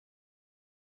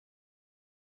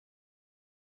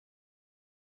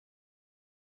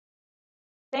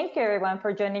Thank you everyone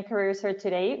for joining Career Search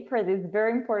today for this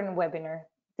very important webinar.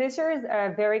 Seizures are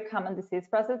a very common disease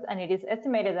process, and it is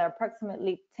estimated that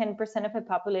approximately 10% of the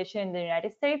population in the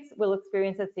United States will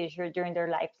experience a seizure during their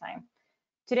lifetime.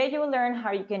 Today you will learn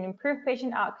how you can improve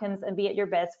patient outcomes and be at your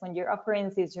best when you're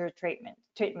offering seizure treatment.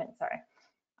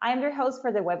 I am your host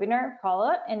for the webinar,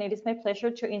 Paula, and it is my pleasure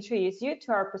to introduce you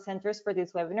to our presenters for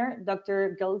this webinar,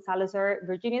 Dr. Gil Salazar,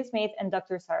 Virginia Smith, and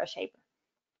Dr. Sarah Shaper.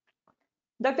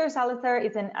 Dr. Salazar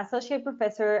is an associate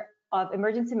professor of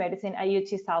emergency medicine at UT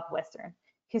Southwestern.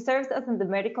 He serves as the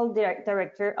medical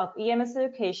director of EMS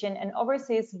education and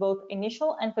oversees both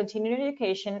initial and continuing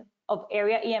education of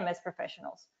area EMS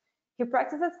professionals. He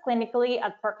practices clinically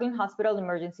at Parkland Hospital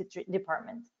Emergency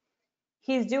Department.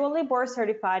 He is dually board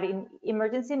certified in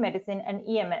emergency medicine and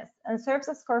EMS and serves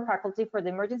as core faculty for the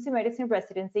emergency medicine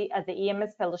residency at the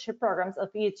EMS fellowship programs of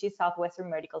UT Southwestern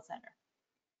Medical Center.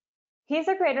 He is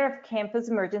the creator of Campus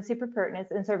Emergency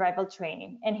Preparedness and Survival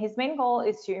Training, and his main goal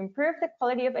is to improve the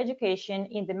quality of education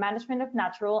in the management of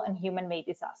natural and human-made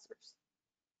disasters.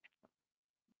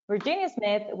 Virginia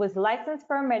Smith was licensed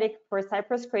paramedic for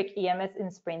Cypress Creek EMS in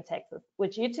Spring, Texas,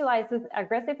 which utilizes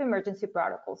aggressive emergency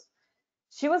protocols.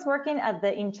 She was working at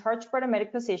the in-charge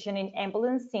paramedic position in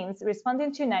ambulance teams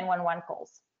responding to 911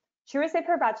 calls. She received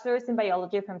her bachelor's in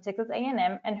biology from Texas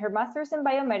A&M and her master's in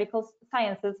biomedical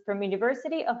sciences from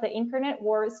University of the Incarnate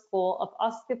Word School of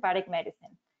Osteopathic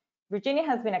Medicine. Virginia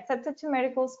has been accepted to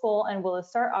medical school and will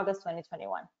start August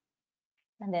 2021.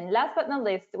 And then last but not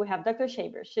least, we have Dr.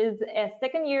 Shaver. She's a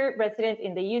second-year resident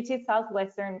in the UT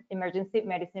Southwestern Emergency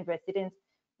Medicine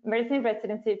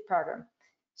Residency Program.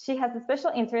 She has a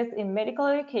special interest in medical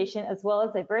education as well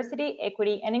as diversity,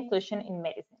 equity, and inclusion in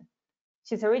medicine.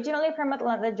 She's originally from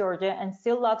Atlanta, Georgia, and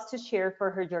still loves to cheer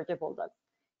for her Georgia Bulldogs.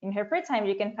 In her free time,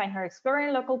 you can find her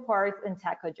exploring local parks and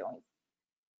taco joints.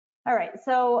 All right,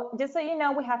 so just so you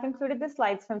know, we have included the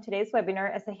slides from today's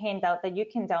webinar as a handout that you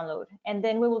can download. And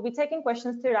then we will be taking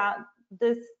questions throughout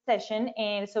this session,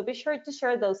 and so be sure to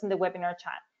share those in the webinar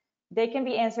chat. They can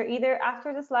be answered either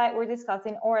after the slide we're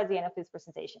discussing or at the end of this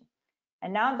presentation.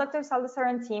 And now, Dr. Salazar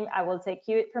and team, I will take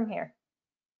you from here.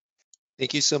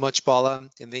 Thank you so much, Paula,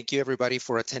 and thank you everybody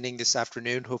for attending this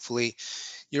afternoon. Hopefully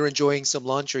you're enjoying some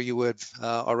lunch, or you would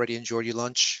already enjoyed your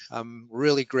lunch. I'm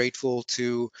really grateful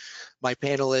to my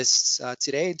panelists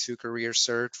today and to Career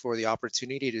Search for the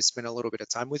opportunity to spend a little bit of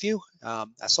time with you.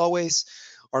 As always,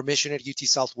 our mission at UT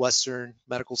Southwestern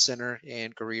Medical Center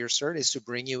and Career Search is to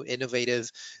bring you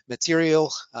innovative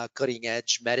material, cutting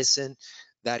edge medicine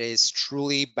that is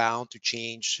truly bound to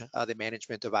change the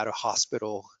management of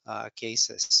out-of-hospital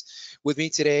cases. With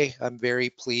me today, I'm very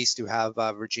pleased to have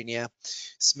Virginia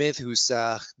Smith, who's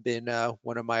been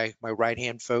one of my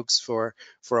right-hand folks for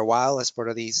a while as part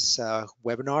of these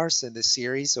webinars in this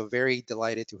series. So very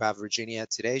delighted to have Virginia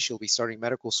today. She'll be starting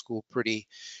medical school pretty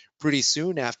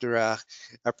soon after a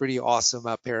pretty awesome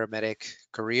paramedic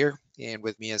career. And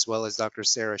with me as well as Dr.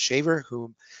 Sarah Shaver,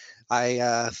 whom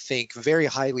I think very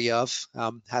highly of,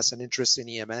 has an interest in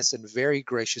EMS and very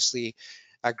graciously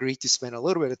agreed to spend a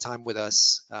little bit of time with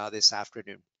us this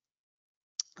afternoon.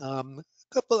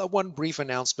 One brief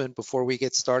announcement before we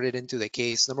get started into the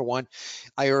case. Number one,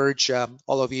 I urge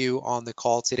all of you on the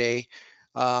call today.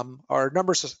 Our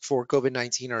numbers for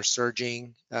COVID-19 are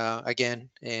surging again,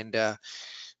 and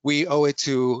we owe it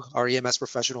to our EMS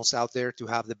professionals out there to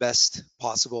have the best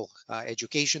possible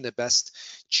education, the best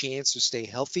chance to stay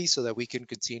healthy so that we can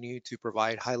continue to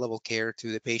provide high-level care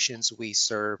to the patients we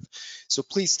serve. So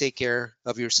please take care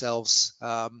of yourselves.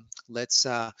 Let's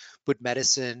put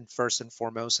medicine first and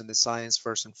foremost and the science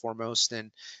first and foremost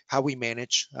and how we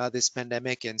manage this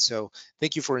pandemic. And so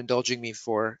thank you for indulging me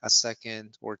for a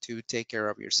second or two. Take care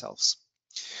of yourselves.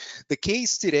 The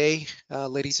case today,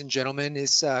 ladies and gentlemen,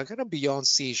 is kind of beyond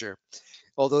seizure,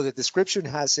 although the description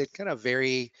has it kind of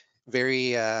very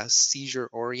seizure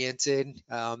oriented.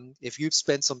 If you've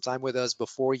spent some time with us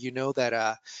before, you know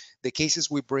that the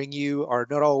cases we bring you are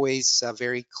not always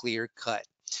very clear cut.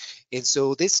 And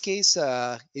so this case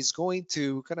is going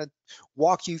to kind of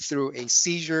walk you through a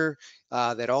seizure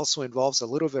that also involves a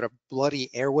little bit of bloody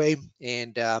airway.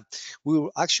 And we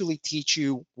will actually teach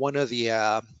you one of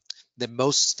the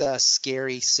most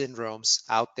scary syndromes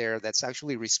out there that's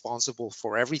actually responsible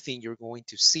for everything you're going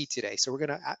to see today. So we're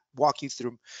going to walk you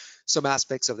through some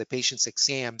aspects of the patient's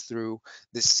exam through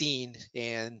the scene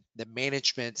and the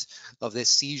management of this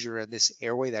seizure and this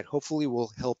airway that hopefully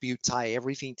will help you tie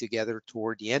everything together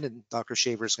toward the end. And Dr.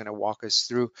 Shaver is going to walk us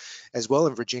through as well,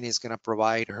 and Virginia is going to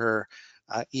provide her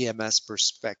EMS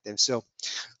perspective. So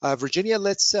Virginia,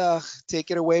 let's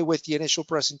take it away with the initial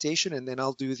presentation, and then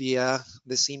I'll do the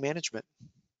scene management.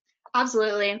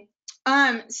 Absolutely.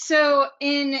 So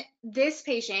in this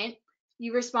patient,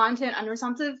 you respond to an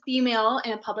unresponsive female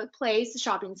in a public place, a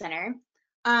shopping center.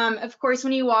 Of course,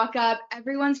 when you walk up,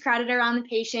 everyone's crowded around the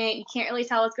patient. You can't really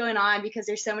tell what's going on because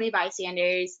there's so many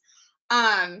bystanders.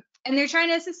 And they're trying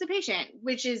to assist the patient,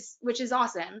 which is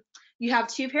awesome. You have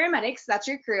 2 paramedics, that's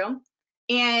your crew,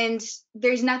 and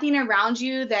there's nothing around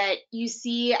you that you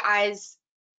see as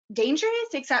dangerous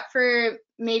except for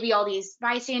maybe all these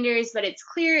bystanders, but it's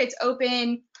clear, it's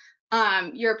open.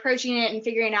 You're approaching it and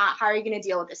figuring out how are you going to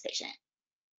deal with this patient.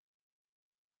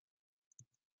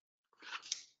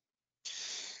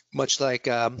 Much like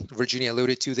Virginia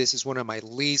alluded to, this is one of my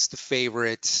least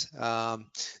favorite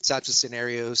types of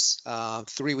scenarios.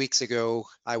 3 weeks ago,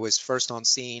 I was first on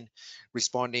scene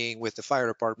responding with the fire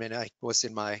department. I was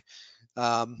in my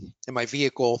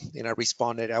vehicle and I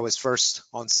responded. I was first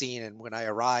on scene, and when I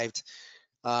arrived,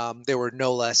 there were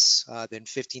no less than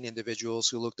 15 individuals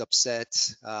who looked upset.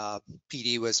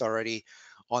 PD was already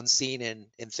on scene, and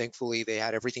thankfully they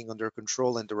had everything under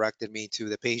control and directed me to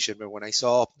the patient. But when I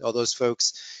saw all those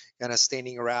folks kind of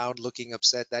standing around looking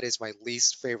upset, that is my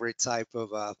least favorite type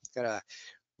of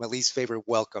my least favorite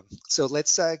welcome. So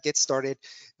let's get started.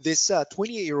 This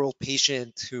 28-year-old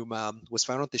patient whom was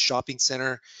found at the shopping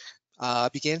center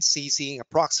began seizing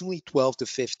approximately 12 to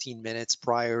 15 minutes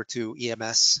prior to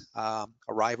EMS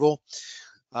arrival.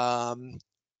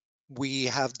 We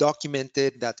have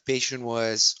documented that the patient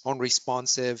was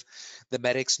unresponsive. The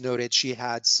medics noted she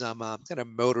had some kind of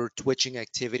motor twitching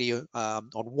activity on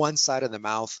one side of the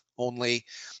mouth only.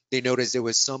 They noticed there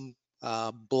was some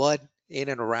blood in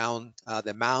and around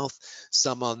the mouth,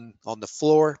 some on the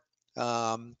floor.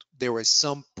 There was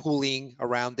some pooling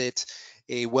around it.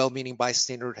 A well-meaning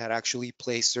bystander had actually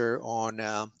placed her on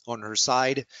her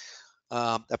side.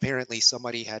 Apparently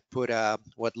somebody had put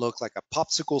what looked like a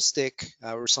popsicle stick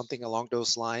or something along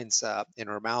those lines in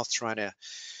her mouth, trying to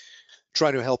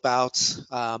help out.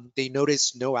 They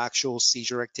noticed no actual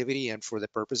seizure activity, and for the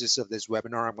purposes of this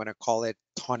webinar, I'm going to call it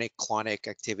tonic-clonic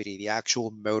activity, the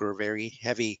actual motor, very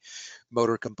heavy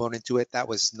motor component to it that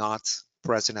was not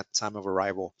present at the time of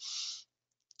arrival.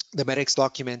 The medics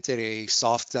documented a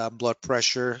soft blood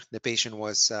pressure. The patient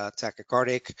was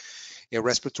tachycardic. A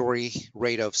respiratory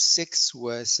rate of 6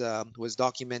 was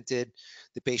documented.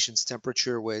 The patient's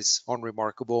temperature was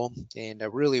unremarkable, and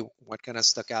really what kind of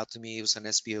stuck out to me was an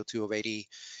SpO2 of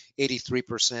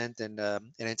 83% and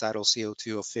an end-tidal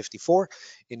CO2 of 54.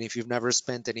 And if you've never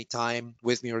spent any time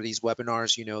with me or these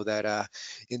webinars, you know that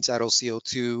end-tidal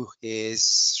CO2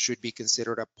 should be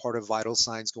considered a part of vital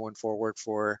signs going forward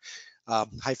for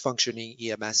high-functioning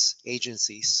EMS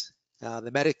agencies.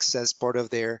 The medics, as part of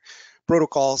their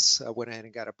protocols, went ahead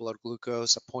and got a blood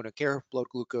glucose, a point of care blood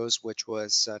glucose, which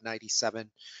was 97%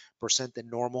 than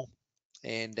normal.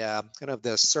 And kind of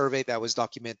the survey that was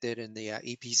documented in the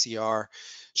EPCR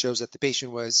shows that the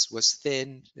patient was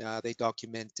thin. They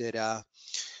documented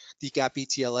decap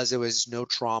ETLS. There was no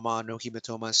trauma, no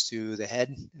hematomas to the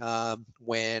head.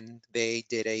 When they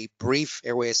did a brief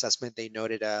airway assessment, they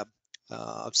noted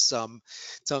some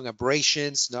tongue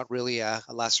abrasions, not really a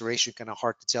laceration, kind of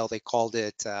hard to tell. They called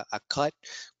it a cut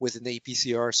within the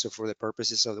EPCR. So for the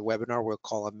purposes of the webinar, we'll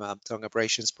call them tongue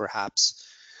abrasions, perhaps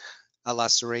a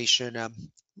laceration.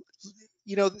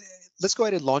 Let's go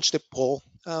ahead and launch the poll,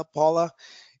 Paula.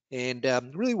 And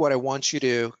really what I want you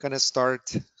to kind of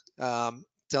start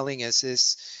telling us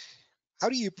is, how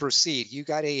do you proceed? You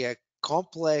got a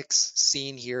complex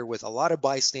scene here with a lot of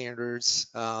bystanders,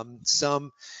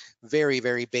 some very,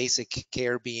 very basic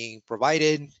care being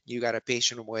provided. You got a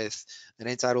patient with an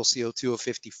end-tidal CO2 of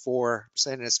 54%,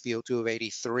 an SpO2 of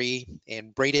 83,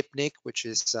 and bradypnea, which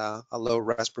is a low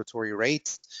respiratory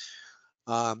rate.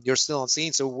 You're still on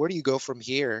scene. So where do you go from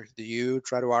here? Do you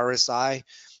try to RSI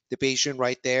the patient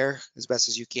right there as best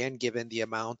as you can, given the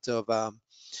amount of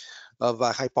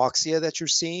hypoxia that you're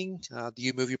seeing? Do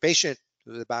you move your patient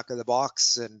to the back of the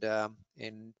box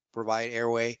and provide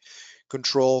airway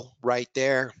control right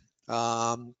there?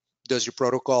 Does your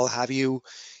protocol have you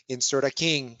insert a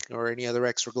king or any other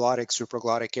extraglottic,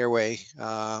 supraglottic airway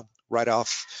right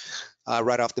off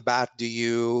the bat? Do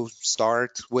you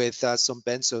start with some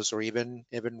benzos or even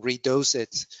redose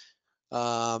it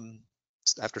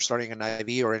after starting an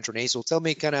IV or intranasal? Tell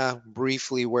me kind of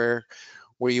briefly where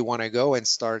you want to go and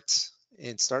start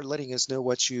letting us know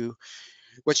what you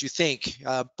think.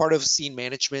 Part of scene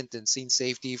management and scene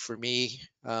safety for me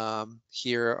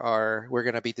we're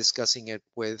going to be discussing it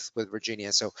with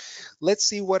Virginia. So let's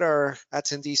see what our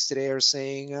attendees today are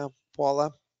saying,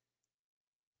 Paula.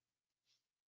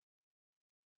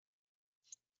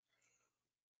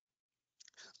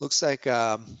 Looks like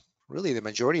really the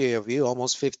majority of you,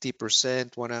 almost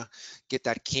 50%, want to get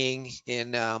that king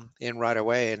in right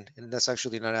away, and that's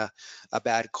actually not a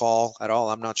bad call at all.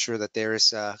 I'm not sure that there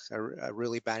is a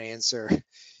really bad answer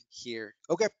here.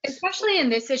 Okay. Especially in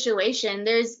this situation,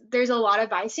 there's a lot of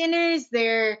bystanders.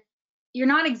 You're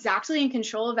not exactly in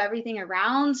control of everything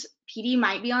around. PD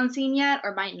might be on scene yet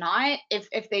or might not.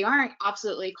 If they aren't,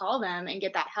 absolutely call them and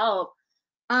get that help.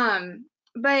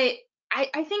 But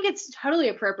I think it's totally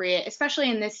appropriate, especially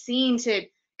in this scene, to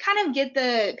kind of get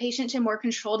the patient to a more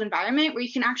controlled environment where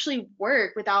you can actually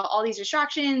work without all these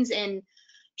distractions and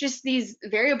just these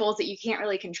variables that you can't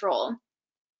really control.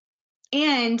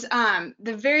 And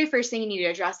the very first thing you need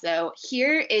to address, though,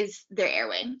 here is their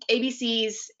airway.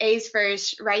 ABCs, A's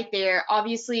first, right there.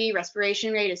 Obviously,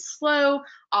 respiration rate is slow,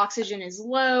 oxygen is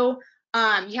low.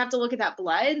 You have to look at that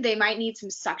blood. They might need some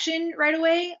suction right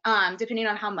away, depending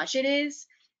on how much it is.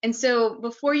 And so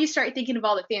before you start thinking of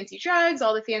all the fancy drugs,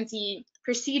 all the fancy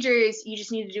procedures, you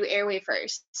just need to do airway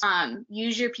first.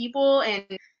 Use your people and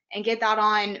get that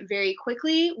on very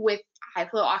quickly with high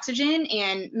flow oxygen,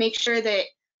 and make sure that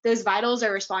those vitals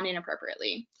are responding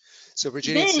appropriately. So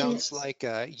Virginia, it sounds like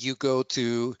you go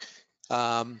to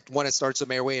want to start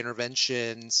some airway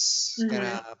interventions kind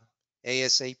of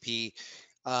ASAP.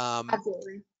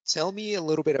 Absolutely. Tell me a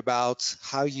little bit about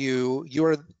how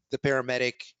you're the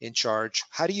paramedic in charge.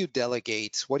 How do you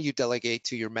delegate? What do you delegate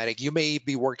to your medic? You may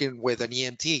be working with an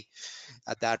EMT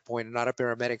at that point, not a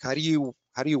paramedic. How do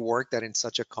you work that in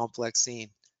such a complex scene?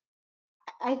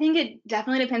 I think it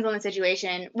definitely depends on the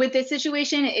situation. With this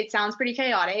situation, it sounds pretty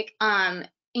chaotic.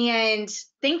 And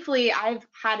thankfully, I've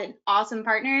had an awesome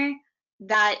partner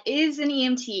that is an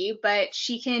EMT, but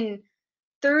she can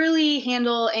thoroughly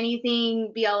handle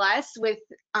anything BLS with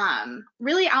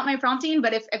really out my prompting.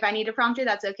 But if I need a prompter,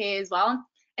 that's okay as well.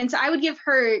 And so I would give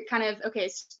her kind of, okay,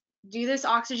 do this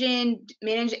oxygen,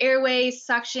 manage airway,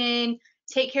 suction,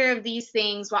 take care of these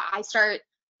things while I start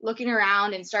looking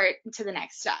around and start to the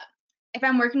next step. If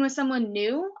I'm working with someone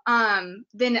new,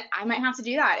 then I might have to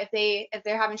do that if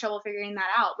they're having trouble figuring that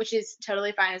out, which is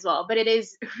totally fine as well. But it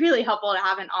is really helpful to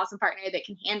have an awesome partner that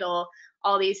can handle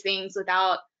all these things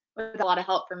without a lot of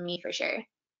help from me, for sure.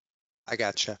 I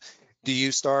gotcha. Do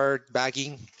you start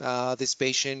bagging this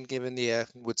patient, given the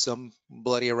with some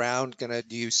bloody around?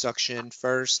 Do you suction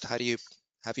first? How do you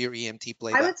have your EMT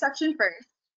play I that? would suction first,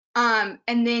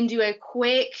 and then do a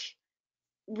quick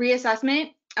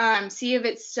reassessment. See if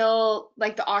it's still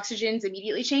like the oxygen's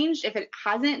immediately changed. If it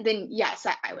hasn't, then yes,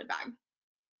 I would bag.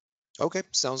 Okay,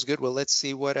 sounds good. Well, let's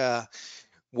see what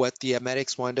the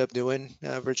medics wind up doing,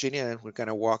 Virginia, and we're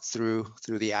gonna walk through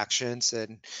the actions.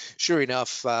 And sure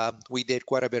enough, we did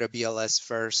quite a bit of BLS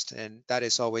first, and that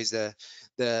is always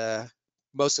the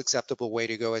most acceptable way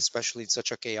to go, especially in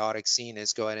such a chaotic scene,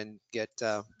 is go ahead and get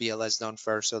BLS done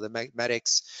first. So the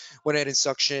medics went ahead and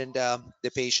suctioned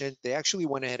the patient. They actually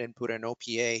went ahead and put an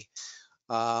OPA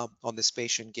on this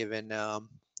patient, given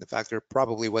the fact there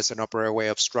probably was an upper airway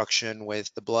obstruction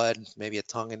with the blood, maybe a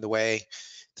tongue in the way,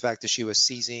 the fact that she was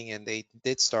seizing, and they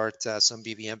did start some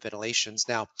BVM ventilations.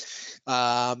 Now,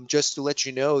 just to let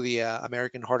you know, the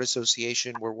American Heart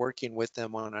Association, we're working with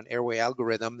them on an airway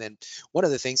algorithm, and one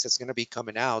of the things that's going to be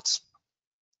coming out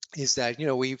is that,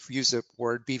 we've used the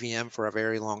word BVM for a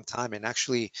very long time, and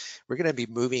actually we're going to be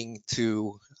moving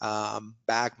to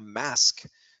bag mask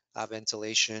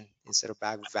ventilation instead of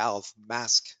bag valve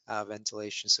mask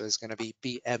ventilation. So it's going to be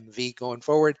BMV going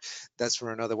forward. That's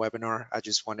for another webinar. I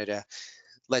just wanted to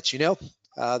let you know.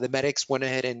 The medics went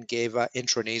ahead and gave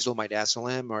intranasal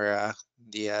midazolam, or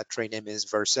the trade name is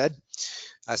Versed,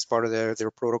 as part of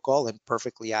their protocol, and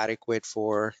perfectly adequate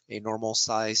for a normal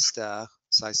sized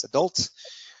adult.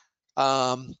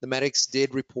 The medics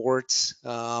did report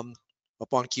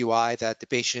upon QI that the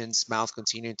patient's mouth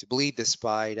continued to bleed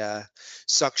despite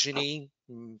suctioning.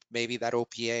 Maybe that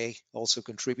OPA also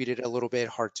contributed a little bit,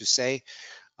 hard to say,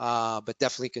 but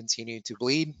definitely continued to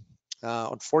bleed.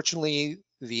 Unfortunately,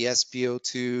 the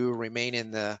SpO2 remained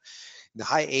in the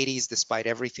high 80s despite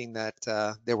everything that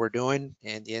they were doing,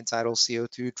 and the end-tidal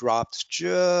CO2 dropped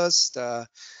just a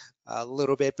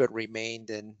little bit, but remained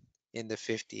in the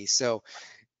 50s. So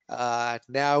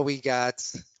now we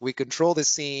control the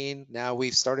scene. Now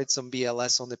we've started some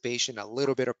BLS on the patient, a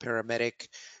little bit of paramedic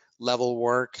level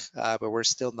work, but we're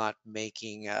still not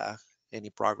making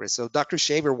any progress. So Dr.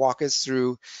 Shaver, walk us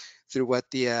through what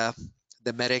the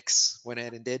medics went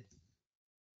ahead and did.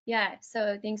 Yeah,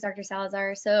 so thanks, Dr.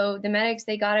 Salazar. So the medics,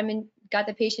 they got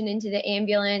the patient into the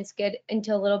ambulance, get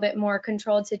into a little bit more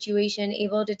controlled situation,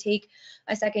 able to take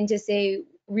a second to say,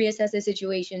 reassess the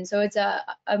situation. So it's a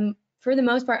for the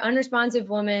most part, unresponsive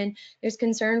woman. There's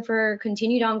concern for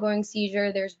continued ongoing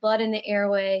seizure. There's blood in the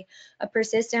airway, a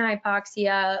persistent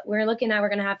hypoxia. We're going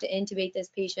to have to intubate this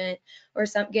patient or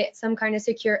get some kind of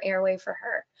secure airway for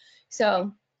her.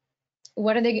 So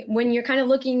when you're kind of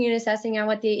looking and assessing at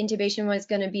what the intubation was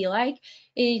going to be like,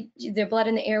 the blood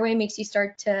in the airway makes you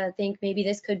start to think maybe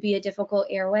this could be a difficult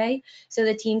airway. So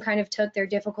the team kind of took their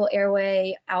difficult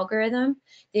airway algorithm.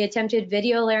 They attempted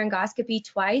video laryngoscopy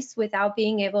twice without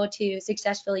being able to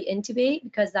successfully intubate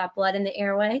because of that blood in the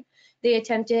airway. They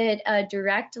attempted a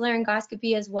direct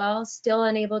laryngoscopy as well, still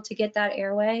unable to get that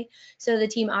airway. So the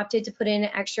team opted to put in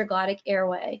an extraglottic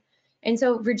airway. And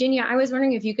so, Virginia, I was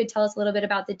wondering if you could tell us a little bit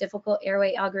about the difficult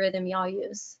airway algorithm y'all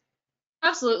use.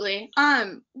 Absolutely.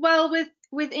 Well,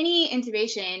 with any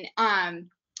intubation,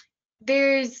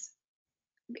 there's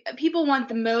people want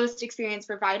the most experienced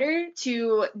provider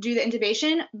to do the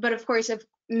intubation, but of course, if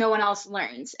no one else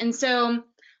learns. And so,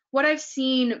 what I've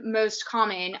seen most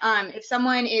common, if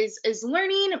someone is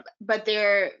learning, but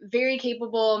they're very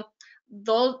capable,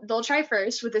 they'll try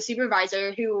first with a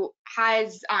supervisor who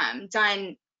has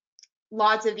done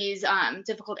lots of these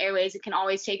difficult airways. It can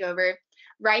always take over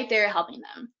right there helping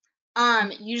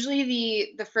them.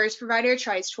 Usually the first provider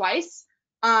tries twice,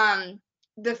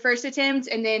 the first attempt,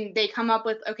 and then they come up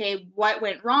with, okay, what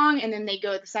went wrong, and then they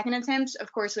go the second attempt,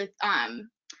 of course, with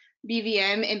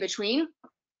BVM in between.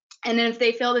 And then if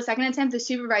they fail the second attempt, the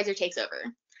supervisor takes over.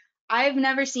 I've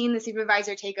never seen the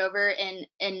supervisor take over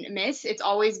and miss. It's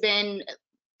always been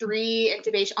 3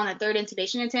 intubation on the 3rd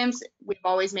intubation attempts. We've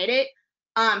always made it.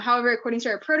 However, according to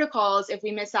our protocols, if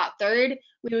we miss that 3rd,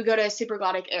 we would go to a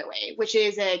supraglottic airway, which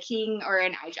is a King or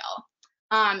an iGel.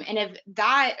 And if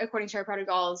that, according to our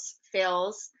protocols,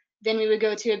 fails, then we would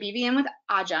go to a BVM with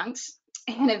adjuncts.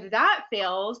 And if that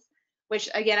fails, which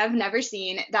again I've never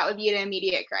seen, that would be an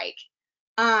immediate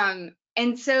Grike.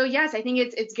 And so yes, I think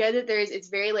it's good that it's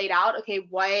very laid out. Okay,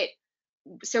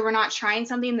 so we're not trying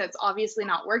something that's obviously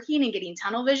not working and getting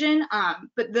tunnel vision.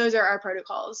 But those are our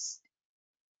protocols.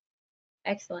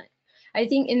 Excellent. I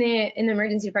think in the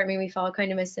emergency department, we follow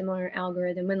kind of a similar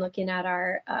algorithm when looking at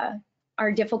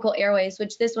our difficult airways,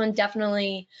 which this one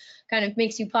definitely kind of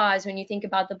makes you pause when you think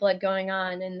about the blood going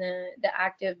on and the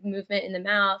active movement in the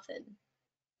mouth and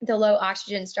the low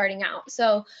oxygen starting out.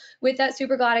 So with that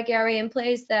supraglottic airway in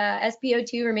place, the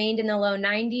SpO2 remained in the low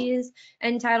 90s,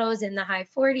 end tidal was in the high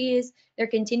 40s. There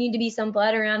continued to be some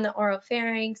blood around the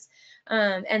oropharynx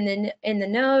and then in the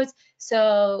nose.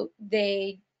 So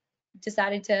they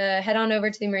decided to head on over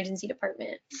to the emergency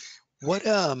department. What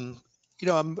you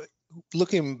know, I'm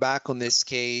looking back on this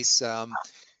case. I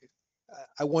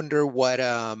wonder what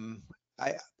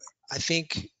I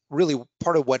think really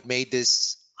part of what made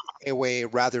this airway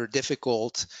rather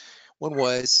difficult. One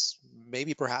was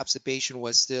maybe perhaps the patient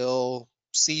was still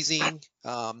seizing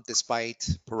despite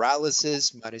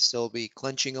paralysis, might still be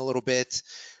clenching a little bit.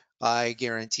 I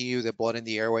guarantee you the blood in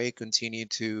the airway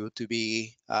continued to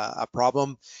be a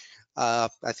problem. I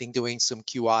think doing some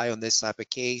QI on this type of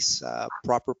case,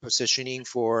 proper positioning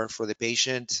for the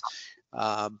patient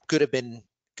could have been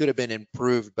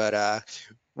improved, but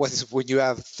when you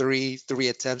have three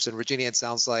attempts, and Virginia, it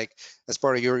sounds like as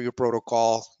part of your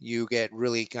protocol, you get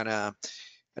really kind of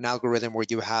an algorithm where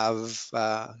you have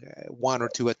 1 or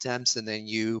 2 attempts and then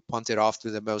you punt it off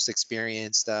to the most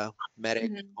experienced medic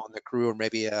on the crew, or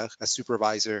maybe a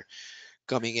supervisor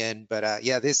coming in. But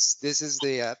yeah, this is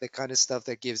the kind of stuff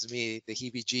that gives me the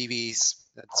heebie-jeebies,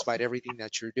 despite everything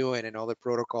that you're doing and all the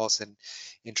protocols and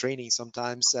in training.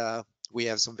 Sometimes we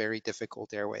have some very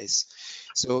difficult airways.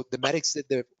 So the medics did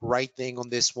the right thing on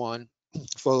this one,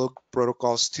 followed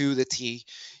protocols to the T,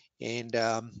 and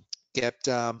kept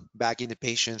bagging the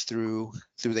patient through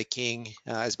the King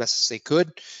as best as they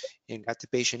could, and got the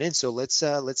patient in. So let's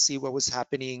see what was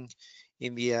happening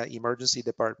in the emergency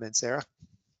department, Sarah.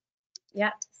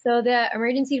 Yeah, so the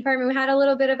emergency department, we had a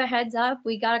little bit of a heads up.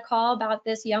 We got a call about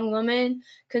this young woman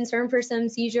concerned for some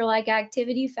seizure-like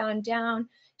activity found down.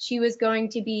 She was going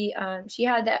to be, she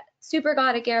had that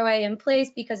supraglottic airway in place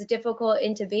because of difficult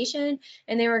intubation,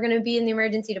 and they were going to be in the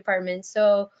emergency department.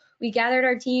 So we gathered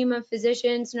our team of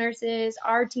physicians, nurses,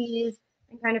 RTs,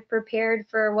 and kind of prepared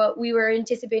for what we were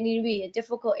anticipating to be a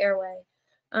difficult airway.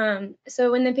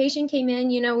 So when the patient came in,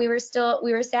 you know, we were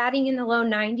satting in the low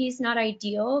 90s, not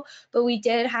ideal, but we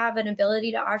did have an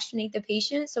ability to oxygenate the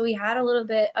patient. So we had a little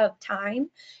bit of time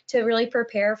to really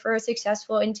prepare for a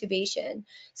successful intubation.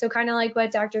 So kind of like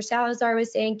what Dr. Salazar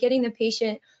was saying, getting the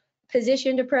patient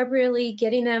positioned appropriately,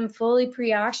 getting them fully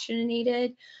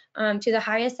pre-oxygenated to the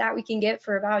highest that we can get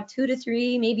for about 2 to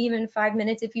 3, maybe even 5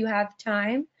 minutes if you have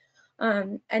time.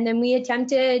 And then we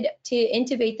attempted to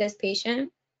intubate this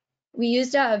patient. We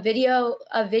used a video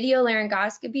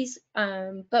laryngoscopy,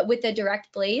 but with a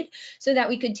direct blade, so that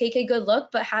we could take a good look,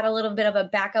 but had a little bit of a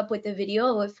backup with the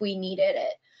video if we needed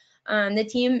it. The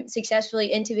team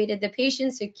successfully intubated the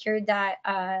patient, secured that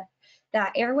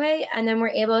airway, and then we're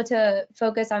able to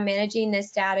focus on managing the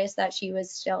status that she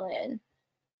was still in.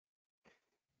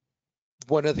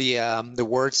 One of the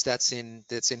words that's in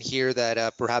here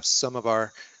that perhaps some of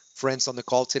our friends on the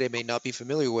call today may not be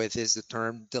familiar with is the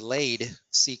term delayed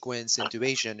sequence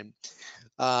intubation.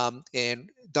 And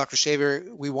Dr. Shaver,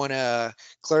 we want to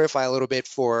clarify a little bit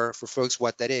for folks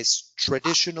what that is.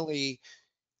 Traditionally,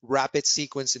 rapid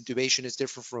sequence intubation is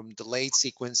different from delayed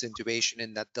sequence intubation,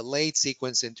 in that delayed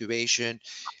sequence intubation,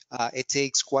 it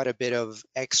takes quite a bit of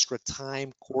extra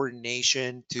time,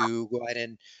 coordination to go ahead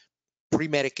and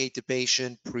pre-medicate the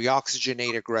patient,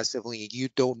 pre-oxygenate aggressively. You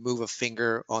don't move a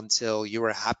finger until you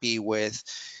are happy with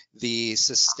the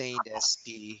sustained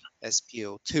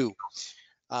SpO2.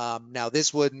 Now,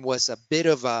 this one was a bit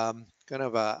of kind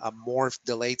of a more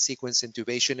delayed sequence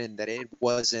intubation in that it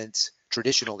wasn't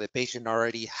traditional. The patient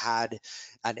already had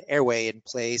an airway in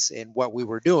place, and what we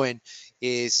were doing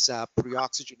is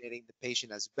pre-oxygenating the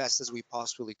patient as best as we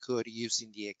possibly could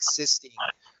using the existing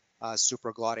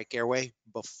supraglottic airway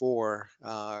before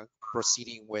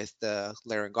proceeding with the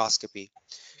laryngoscopy.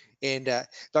 And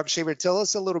Dr. Shaver, tell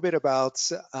us a little bit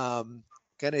about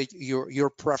kind of your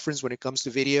preference when it comes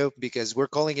to video, because we're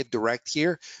calling it direct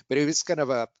here, but it was kind of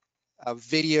a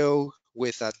video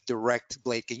with a direct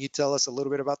blade. Can you tell us a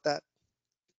little bit about that?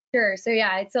 Sure. So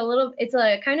yeah, it's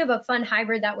a kind of a fun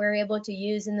hybrid that we're able to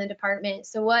use in the department.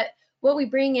 So what we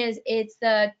bring is, it's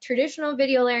the traditional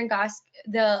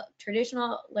the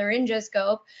traditional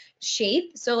laryngoscope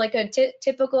shape. So like a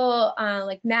typical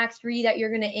like Mac 3 that you're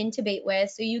going to intubate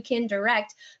with, so you can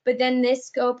direct. But then this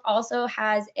scope also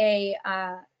has a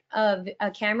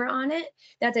camera on it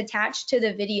that's attached to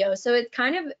the video. So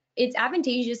it's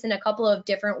advantageous in a couple of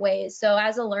different ways. So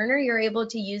as a learner, you're able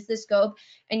to use the scope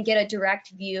and get a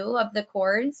direct view of the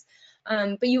cords.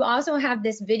 But you also have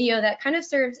this video that kind of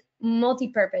serves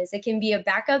multi-purpose. It can be a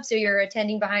backup, so your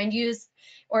attending behind you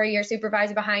or your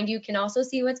supervisor behind you can also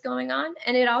see what's going on.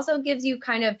 And it also gives you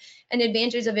kind of an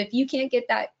advantage of, if you can't get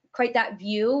quite that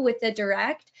view with the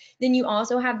direct, then you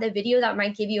also have the video that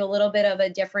might give you a little bit of a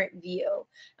different view.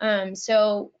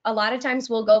 So a lot of times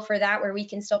we'll go for that, where we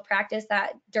can still practice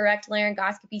that direct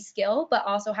laryngoscopy skill, but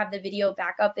also have the video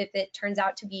backup if it turns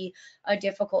out to be a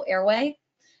difficult airway.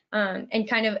 And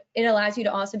kind of, it allows you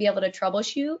to also be able to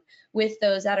troubleshoot with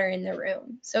those that are in the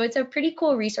room. So it's a pretty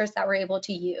cool resource that we're able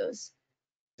to use.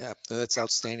 Yeah, that's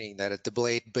outstanding that the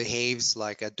blade behaves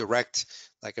like a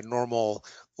normal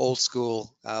old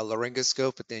school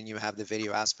laryngoscope, but then you have the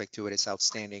video aspect to it. It's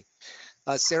outstanding.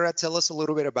 Sarah, tell us a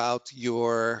little bit about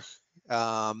your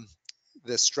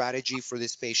the strategy for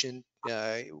this patient.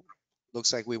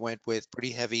 Looks like we went with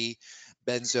pretty heavy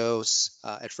benzos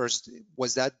at first.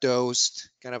 Was that dosed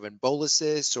kind of in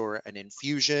boluses or an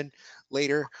infusion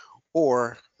later,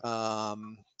 or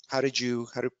how did you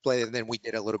play it? And then we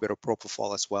did a little bit of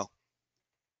propofol as well.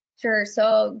 Sure.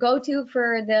 So go-to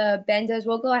for the benzos,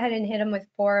 we'll go ahead and hit them with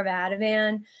 4 of Ativan,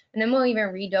 and then we'll even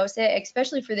redose it,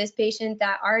 especially for this patient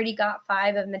that already got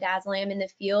 5 of midazolam in the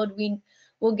field.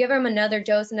 We'll give them another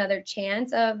dose, another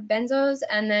chance of benzos,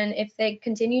 and then if they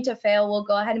continue to fail, we'll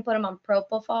go ahead and put them on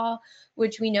propofol,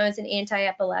 which we know is an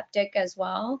anti-epileptic as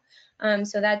well.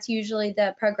 So that's usually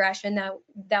the progression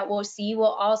that we'll see. We'll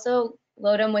also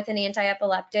load them with an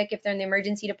anti-epileptic if they're in the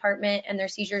emergency department and their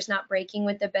seizures not breaking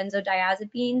with the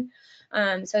benzodiazepine.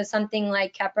 So something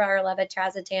like Keppra or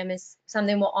levetiracetam is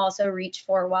something we'll also reach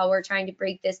for while we're trying to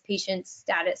break this patient's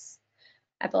status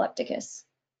epilepticus.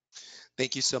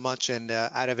 Thank you so much. And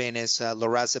Ativan is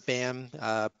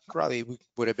lorazepam. Probably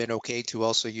would have been okay to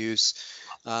also use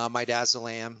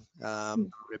midazolam.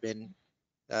 Would have been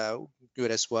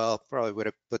good as well. Probably would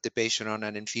have put the patient on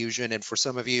an infusion. And for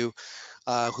some of you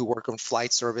who work on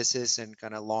flight services and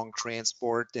kind of long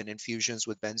transport, and infusions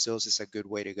with benzos is a good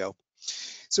way to go.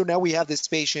 So now we have this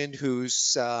patient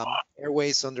whose airway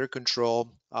is under control.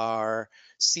 Our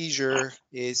seizure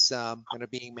is kind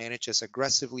of being managed as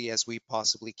aggressively as we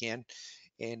possibly can.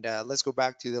 And let's go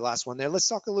back to the last one there. Let's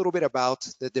talk a little bit about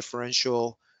the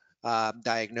differential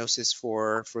diagnosis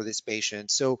for this patient.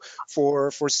 So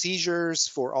for seizures,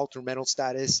 for altered mental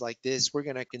status like this, we're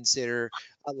going to consider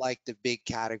like the big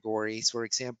categories. For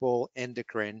example,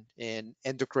 endocrine. In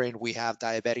endocrine, we have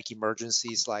diabetic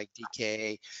emergencies like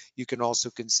DKA. You can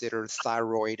also consider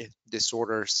thyroid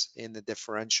disorders in the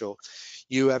differential.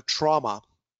 You have trauma,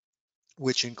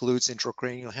 which includes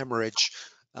intracranial hemorrhage,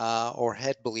 or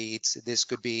head bleeds. This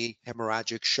could be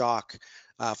hemorrhagic shock,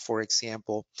 for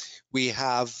example. We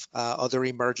have other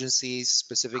emergencies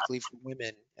specifically for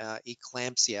women,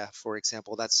 eclampsia, for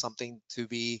example. That's something to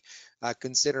be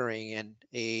considering, and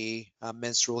a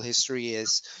menstrual history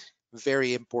is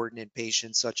very important in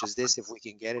patients such as this if we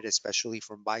can get it, especially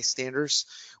from bystanders.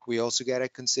 We also got to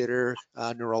consider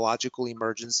neurological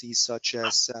emergencies such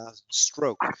as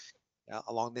stroke.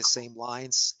 Along the same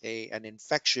lines, an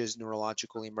infectious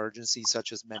neurological emergency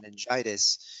such as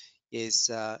meningitis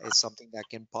is something that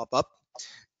can pop up.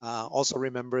 Also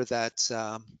remember that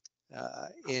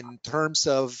in terms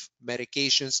of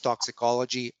medications,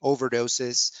 toxicology,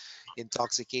 overdoses,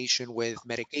 intoxication with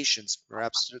medications,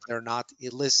 perhaps they're not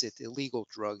illicit, illegal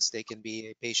drugs. They can be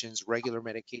a patient's regular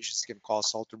medications can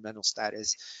cause altered mental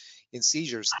status in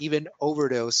seizures. Even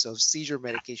overdose of seizure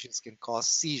medications can cause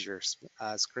seizures,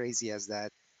 as crazy as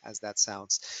that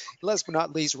sounds. Last but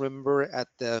not least, remember at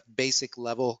the basic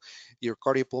level, your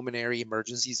cardiopulmonary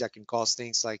emergencies that can cause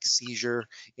things like seizure,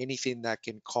 anything that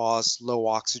can cause low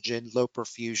oxygen, low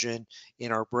perfusion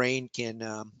in our brain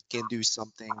can do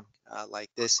something like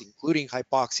this, including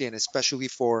hypoxia, and especially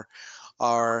for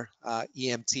our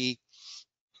EMT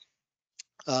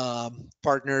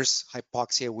partners,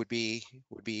 hypoxia would be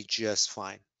just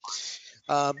fine.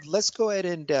 Let's go ahead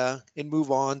and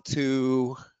move on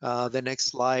to the next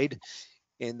slide,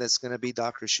 and that's going to be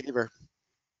Dr. Shaver.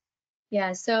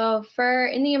 Yeah, so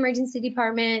in the emergency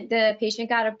department, the patient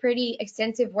got a pretty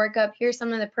extensive workup. Here's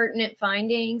some of the pertinent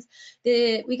findings.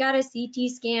 We got a CT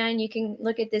scan. You can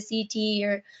look at the CT.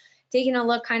 You're taking a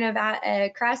look kind of at a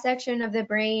cross section of the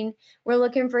brain. We're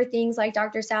looking for things like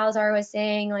Dr. Salazar was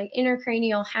saying, like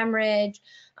intracranial hemorrhage.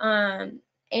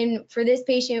 And for this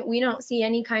patient, we don't see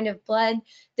any kind of blood.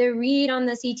 The read on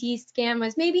the CT scan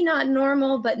was maybe not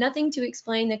normal, but nothing to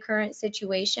explain the current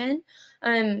situation.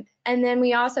 And then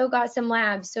we also got some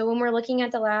labs. So when we're looking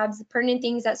at the labs, the pertinent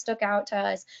things that stuck out to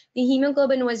us, the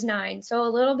hemoglobin was 9, so a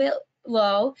little bit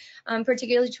low,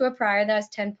 particularly to a prior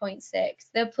that's 10.6.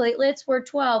 The platelets were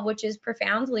 12, which is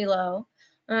profoundly low.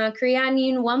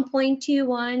 Creatinine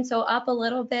 1.21, so up a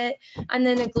little bit, and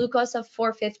then a glucose of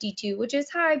 452, which is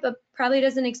high, but probably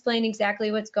doesn't explain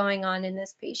exactly what's going on in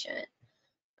this patient.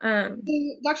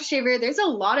 Dr. Shaver, there's a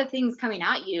lot of things coming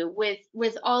at you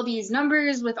with all these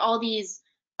numbers, with all these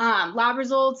lab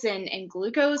results and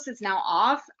glucose that's now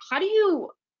off. How do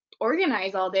you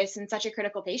organize all this in such a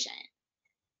critical patient?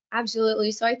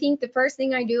 Absolutely. So I think the first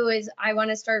thing I do is I want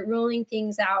to start ruling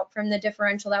things out from the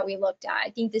differential that we looked at. I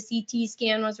think the CT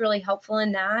scan was really helpful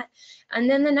in that. And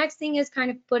then the next thing is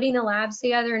kind of putting the labs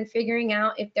together and figuring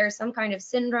out if there's some kind of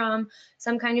syndrome,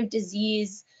 some kind of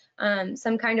disease,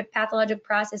 some kind of pathologic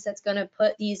process that's going to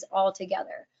put these all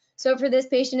together. So for this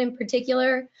patient in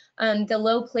particular, the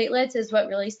low platelets is what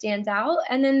really stands out.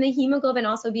 And then the hemoglobin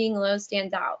also being low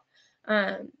stands out.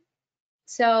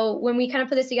 So when we kind of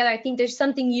put this together, I think there's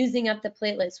something using up the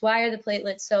platelets. Why are the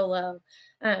platelets so low?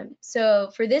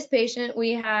 So for this patient,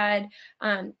 we had,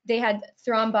 they had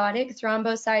thrombotic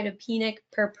thrombocytopenic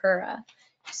purpura.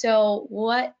 So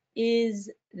what is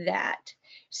that?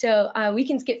 So we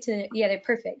can skip to, yeah, they're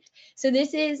perfect. So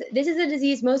this is a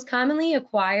disease most commonly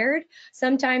acquired,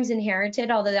 sometimes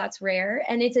inherited, although that's rare,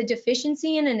 and it's a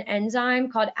deficiency in an enzyme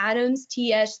called Adams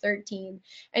TS13.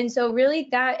 And so really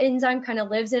that enzyme kind of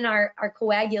lives in our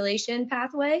coagulation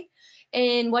pathway.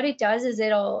 And what it does is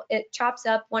it chops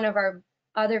up one of our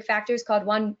other factors called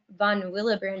von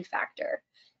Willebrand factor.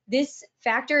 This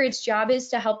factor, its job is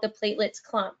to help the platelets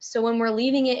clump. So when we're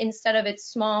leaving it instead of its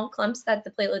small clumps that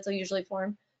the platelets will usually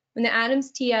form, when the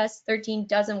Adams TS13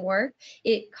 doesn't work,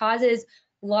 it causes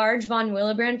large von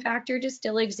Willebrand factor to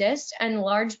still exist, and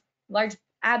large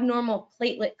abnormal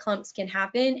platelet clumps can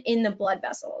happen in the blood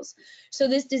vessels. So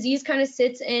this disease kind of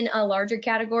sits in a larger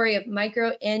category of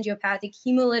microangiopathic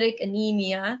hemolytic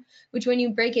anemia, which when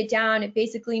you break it down, it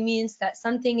basically means that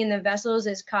something in the vessels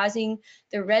is causing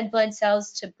the red blood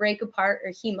cells to break apart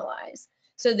or hemolyze.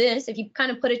 So this, if you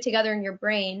kind of put it together in your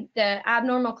brain, the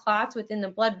abnormal clots within the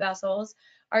blood vessels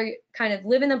are kind of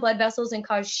live in the blood vessels and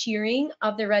cause shearing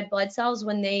of the red blood cells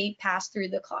when they pass through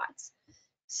the clots.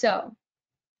 So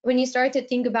when you start to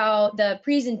think about the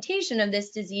presentation of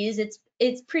this disease,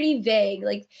 it's pretty vague.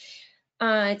 Like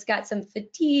it's got some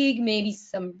fatigue, maybe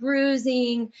some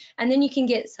bruising, and then you can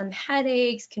get some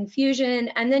headaches, confusion,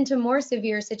 and then to more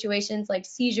severe situations like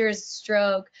seizures,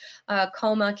 stroke,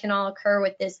 coma can all occur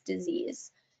with this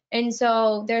disease. And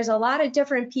so there's a lot of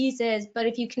different pieces, but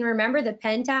if you can remember the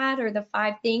pentad or the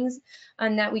 5 things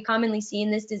that we commonly see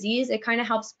in this disease, it kind of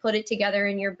helps put it together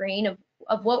in your brain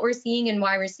of what we're seeing and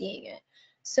why we're seeing it.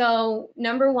 So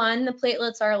number one, the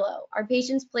platelets are low. Our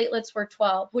patient's platelets were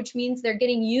 12, which means they're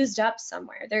getting used up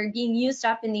somewhere. They're being used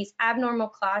up in these abnormal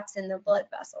clots in the blood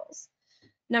vessels.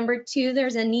 Number two,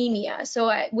 there's anemia. So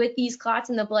with these clots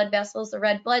in the blood vessels, the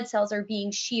red blood cells are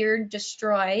being sheared,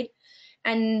 destroyed,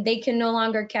 and they can no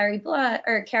longer carry blood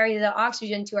or carry the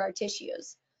oxygen to our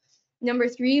tissues. Number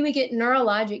three, we get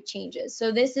neurologic changes.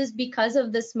 So this is because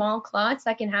of the small clots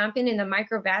that can happen in the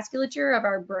microvasculature of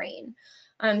our brain.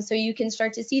 So you can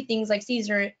start to see things like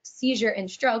seizure and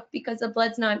stroke because the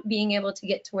blood's not being able to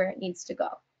get to where it needs to go.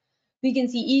 We can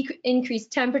see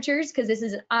increased temperatures because this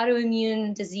is an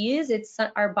autoimmune disease.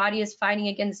 Our body is fighting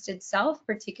against itself,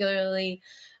 particularly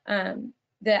the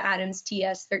ADAMS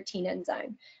TS13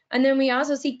 enzyme. And then we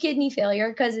also see kidney failure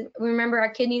because remember our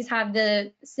kidneys have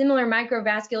the similar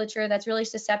microvasculature that's really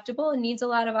susceptible and needs a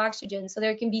lot of oxygen. So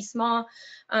there can be small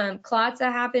clots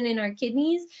that happen in our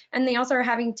kidneys, and they also are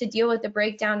having to deal with the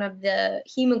breakdown of the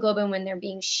hemoglobin when they're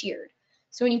being sheared.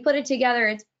 So when you put it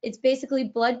together, it's basically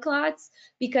blood clots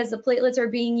because the platelets are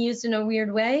being used in a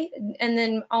weird way and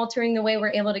then altering the way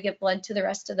we're able to get blood to the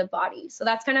rest of the body. So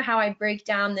that's kind of how I break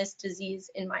down this disease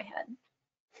in my head.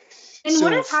 And So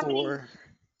what is happening?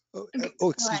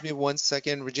 excuse me 1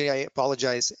 second, Virginia, I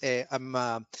apologize.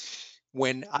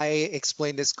 When I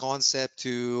explain this concept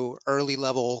to early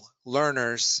level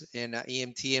learners in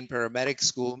EMT and paramedic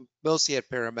school, mostly at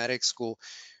paramedic school,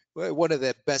 one of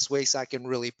the best ways I can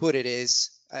really put it is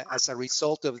as a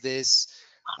result of this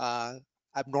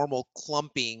abnormal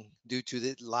clumping due to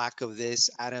the lack of this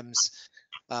ADAMS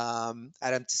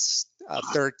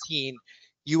 13,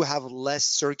 you have less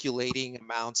circulating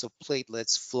amounts of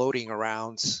platelets floating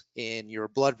around in your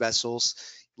blood vessels,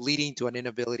 leading to an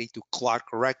inability to clot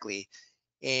correctly.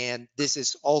 And this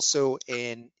is also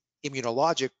an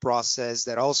immunologic process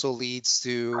that also leads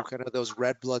to kind of those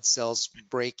red blood cells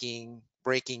breaking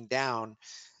down.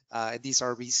 These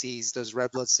RBCs, those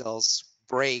red blood cells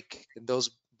break, and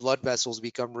those blood vessels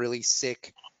become really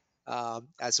sick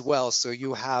as well. So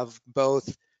you have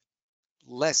both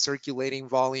less circulating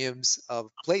volumes of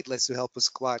platelets to help us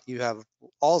clot. You have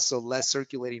also less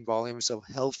circulating volumes of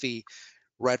healthy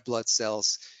red blood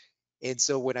cells. And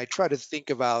so when I try to think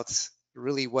about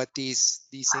really what these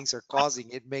things are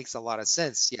causing, it makes a lot of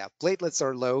sense. Yeah, platelets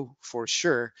are low for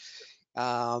sure.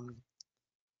 The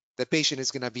patient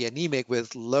is going to be anemic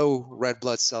with low red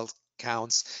blood cell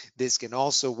counts. This can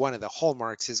also, one of the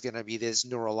hallmarks is going to be this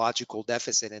neurological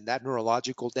deficit, and that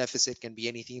neurological deficit can be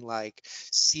anything like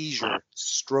seizure,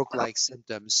 stroke-like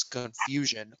symptoms,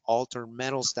 confusion, altered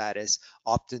mental status,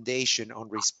 obtundation,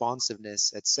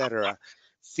 unresponsiveness, etc.,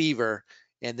 fever,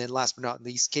 and then last but not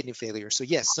least, kidney failure. So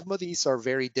yes, some of these are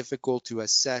very difficult to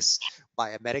assess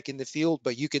by a medic in the field,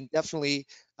 but you can definitely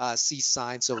see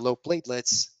signs of low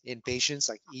platelets in patients,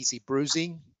 like easy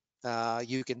bruising.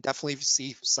 You can definitely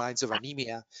see signs of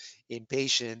anemia in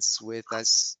patients with the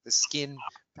skin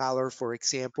pallor, for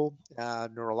example.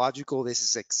 Neurological, this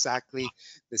is exactly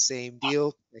the same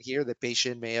deal. Here, the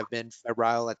patient may have been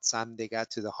febrile at the time they got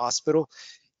to the hospital,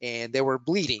 and they were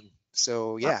bleeding.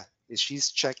 So yeah, she's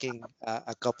checking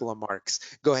a couple of marks.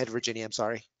 Go ahead, Virginia, I'm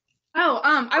sorry. Oh,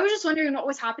 I was just wondering what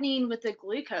was happening with the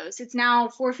glucose. It's now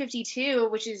 452,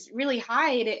 which is really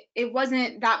high. It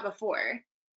wasn't that before.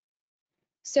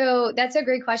 So that's a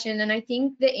great question. And I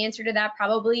think the answer to that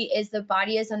probably is the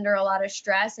body is under a lot of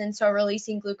stress. And so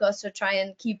releasing glucose to try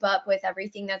and keep up with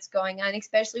everything that's going on,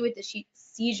 especially with the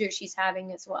seizure she's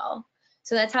having as well.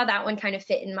 So that's how that one kind of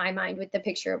fit in my mind with the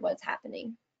picture of what's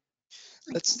happening.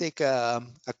 Let's take a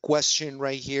question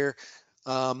right here.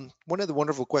 One of the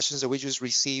wonderful questions that we just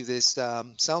received is,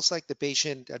 sounds like the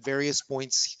patient at various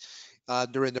points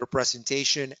during their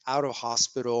presentation out of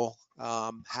hospital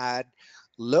had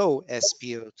low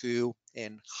SpO2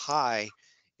 and high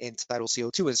end-tidal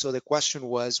CO2. And so the question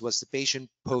was the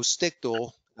patient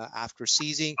post-ictal after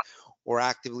seizing or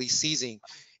actively seizing?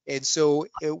 And so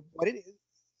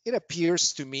it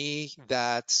appears to me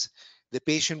that the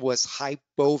patient was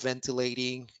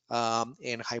hypoventilating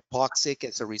and hypoxic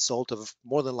as a result of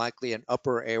more than likely an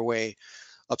upper airway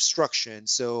obstruction.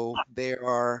 So they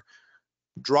are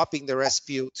dropping their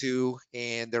SpO2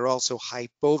 and they're also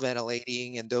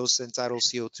hypoventilating, and those end-tidal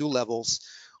CO2 levels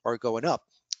are going up.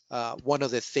 One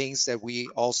of the things that we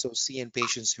also see in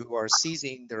patients who are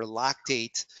seizing, their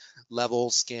lactate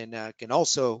levels can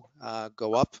also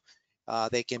go up.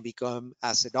 They can become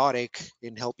acidotic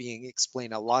in helping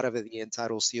explain a lot of the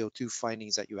end-tidal CO2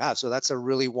 findings that you have. So that's a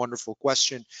really wonderful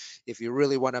question. If you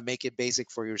really want to make it basic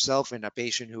for yourself in a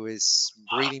patient who is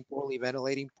breathing poorly,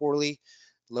 ventilating poorly,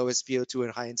 low SpO2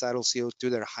 and high end-tidal CO2,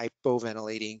 they're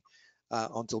hypoventilating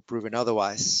until proven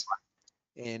otherwise.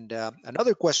 And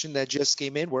another question that just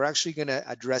came in, we're actually going to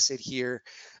address it here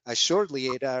shortly.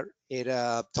 It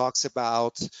talks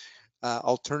about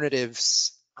alternative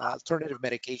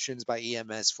medications by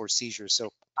EMS for seizures.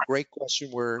 So great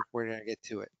question. We're going to get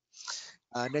to it.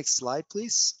 Next slide,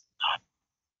 please.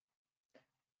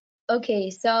 Okay,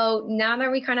 so now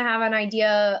that we kind of have an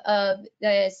idea of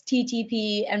this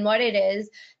TTP and what it is,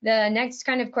 the next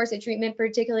kind of course of treatment,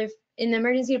 particularly in the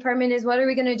emergency department, is what are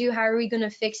we going to do? How are we going to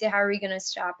fix it? How are we going to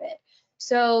stop it?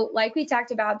 So like we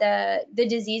talked about, the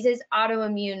disease is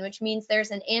autoimmune, which means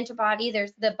there's an antibody,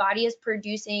 the body is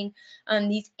producing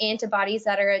these antibodies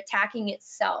that are attacking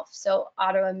itself, so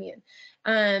autoimmune.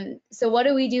 So what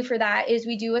do we do for that is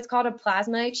we do what's called a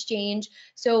plasma exchange.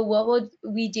 So what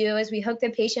we do is we hook the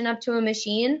patient up to a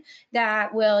machine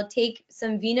that will take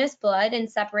some venous blood and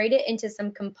separate it into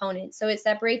some components. So it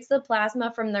separates the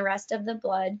plasma from the rest of the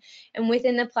blood. And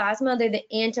within the plasma, they're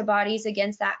the antibodies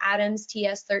against that ADAMS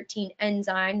TS13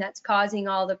 enzyme that's causing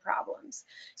all the problems.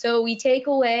 So we take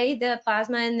away the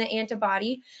plasma and the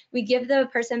antibody, we give the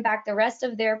person back the rest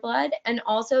of their blood, and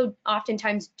also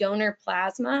oftentimes donor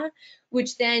plasma,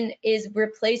 which then is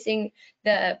replacing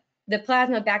the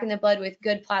plasma back in the blood with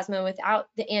good plasma without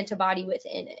the antibody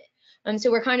within it.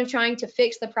 So we're kind of trying to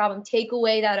fix the problem, take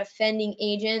away that offending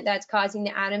agent that's causing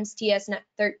the ADAMS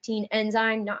TS13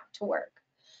 enzyme not to work.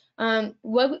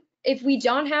 If we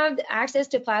don't have access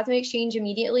to plasma exchange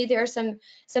immediately, there are some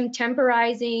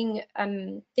temporizing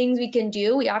things we can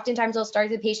do. We oftentimes will start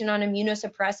the patient on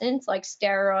immunosuppressants like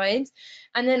steroids,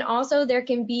 and then also there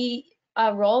can be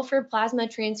a role for plasma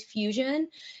transfusion.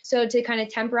 So to kind of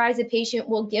temporize a patient,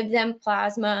 we'll give them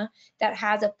plasma that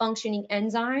has a functioning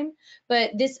enzyme.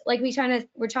 But this, like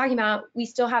we're talking about, we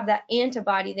still have that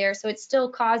antibody there, so it's still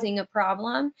causing a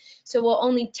problem. So we'll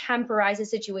only temporize the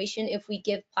situation if we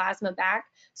give plasma back.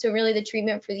 So really the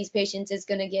treatment for these patients is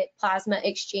going to get plasma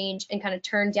exchange and kind of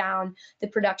turn down the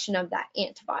production of that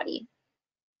antibody.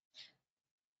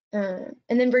 And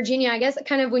then Virginia, I guess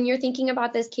kind of when you're thinking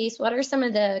about this case, what are some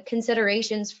of the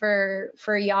considerations for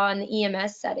y'all in the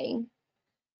EMS setting?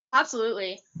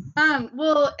 Absolutely.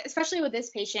 Well, especially with this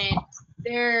patient,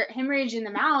 their hemorrhage in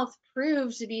the mouth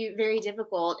proved to be very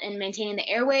difficult in maintaining the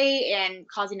airway and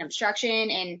causing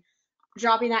obstruction and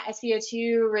dropping that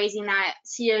SpO2, raising that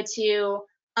CO2.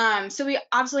 So we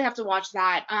absolutely have to watch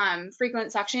that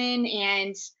frequent suction,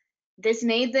 and this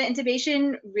made the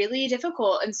intubation really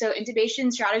difficult. And so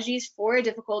intubation strategies for a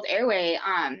difficult airway,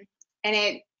 and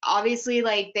it obviously,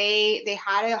 like, they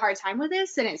had a hard time with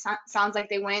this, and it sounds like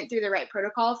they went through the right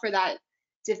protocol for that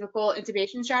difficult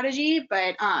intubation strategy.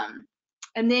 But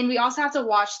and then we also have to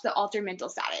watch the altered mental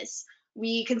status.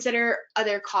 We consider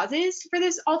other causes for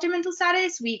this altered mental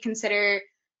status. We consider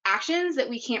actions that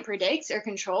we can't predict or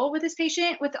control with this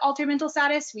patient with altered mental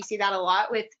status. We see that a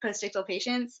lot with postictal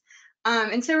patients.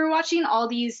 And so we're watching all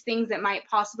these things that might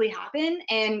possibly happen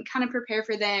and kind of prepare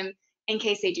for them in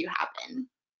case they do happen.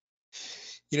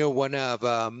 You know, one of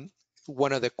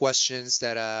the questions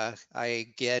that I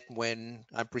get when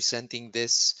I'm presenting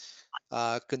this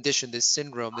condition, this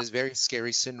syndrome, this very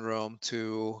scary syndrome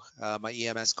to my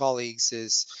EMS colleagues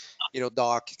is, you know,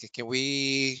 doc, can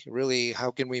we really,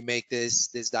 how can we make this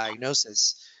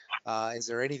diagnosis? Is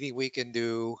there anything we can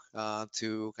do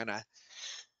to kind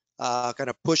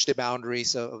of push the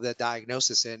boundaries of the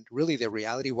diagnosis? And really the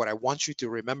reality, what I want you to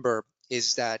remember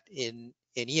is that in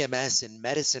EMS, in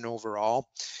medicine overall,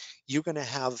 you're going to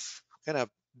have kind of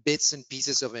bits and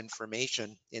pieces of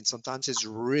information, and sometimes it's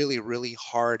really, really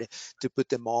hard to put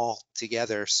them all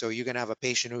together. So you're going to have a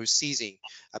patient who's seizing,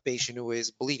 a patient who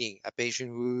is bleeding, a patient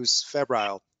who's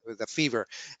febrile with a fever,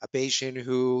 a patient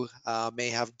who may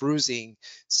have bruising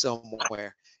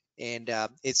somewhere. And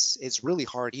it's really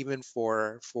hard even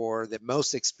for the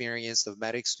most experienced of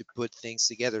medics to put things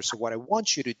together. So what I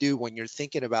want you to do when you're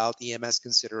thinking about EMS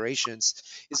considerations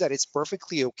is that it's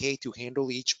perfectly okay to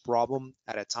handle each problem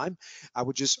at a time. I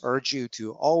would just urge you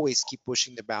to always keep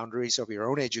pushing the boundaries of your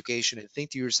own education, and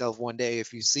think to yourself one day,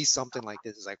 if you see something like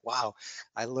this, it's like, wow,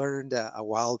 I learned a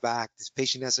while back this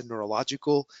patient has a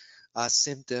neurological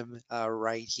symptom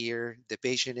right here. The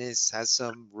patient has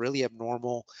some really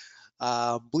abnormal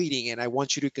bleeding, and I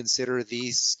want you to consider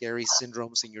these scary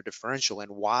syndromes in your differential.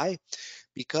 And why?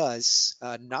 Because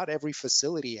not every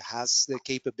facility has the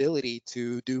capability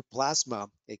to do plasma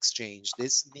exchange.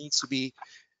 This needs to be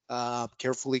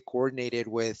carefully coordinated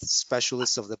with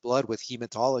specialists of the blood, with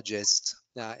hematologists,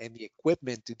 and the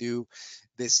equipment to do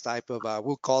this type of,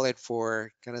 we'll call it,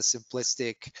 for kind of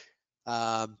simplistic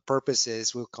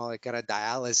purposes, we'll call it kind of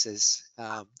dialysis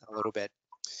a little bit.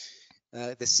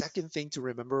 The second thing to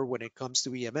remember when it comes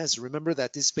to EMS, remember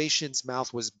that this patient's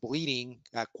mouth was bleeding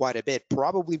quite a bit,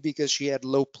 probably because she had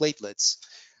low platelets.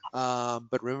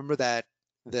 But remember that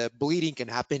the bleeding can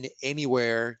happen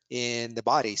anywhere in the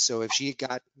body. So if she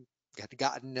had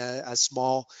gotten a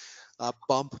small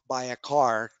bump by a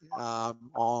car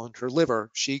on her liver,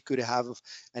 she could have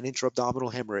an intra-abdominal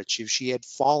hemorrhage. If she had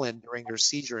fallen during her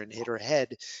seizure and hit her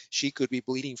head, she could be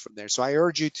bleeding from there. So I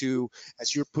urge you to,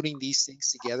 as you're putting these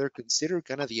things together, consider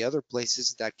kind of the other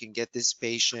places that can get this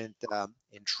patient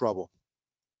in trouble.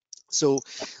 So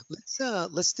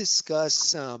let's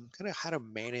discuss kind of how to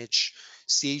manage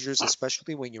seizures,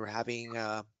 especially when you're having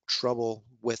trouble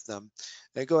with them.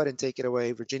 Go ahead and take it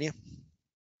away, Virginia.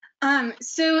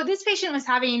 So this patient was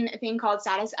having a thing called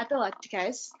status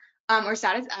epilepticus, or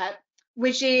status ep,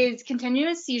 which is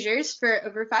continuous seizures for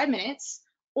over 5 minutes,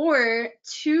 or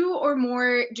 2 or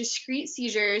more discrete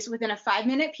seizures within a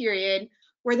 5-minute period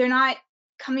where they're not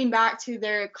coming back to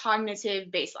their cognitive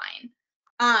baseline.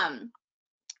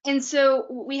 And so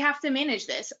we have to manage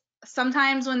this.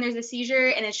 Sometimes when there's a seizure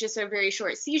and it's just a very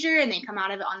short seizure and they come out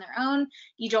of it on their own,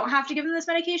 you don't have to give them this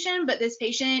medication, but this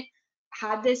patient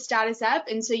had this status up,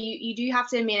 and so you do have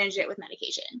to manage it with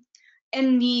medication.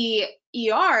 In the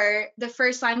ER, the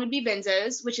first line would be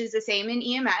benzos, which is the same in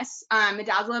EMS,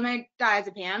 midazolam,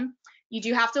 diazepam. You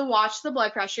do have to watch the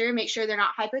blood pressure, make sure they're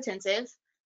not hypotensive.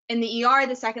 In the ER,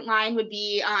 the second line would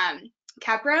be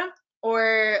Keppra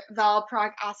or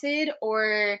valproic acid,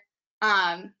 or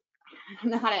I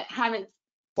don't know how to, haven't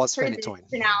heard this Fosphenytoin.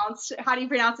 pronounced. How do you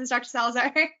pronounce this, Dr.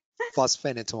 Salazar?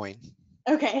 Fosphenytoin.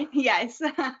 Okay, yes.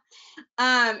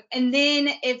 And then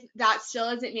if that still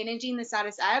isn't managing the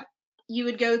status up, you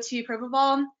would go to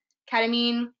propofol,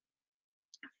 ketamine,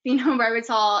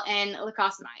 phenobarbital, and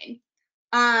lacosamide.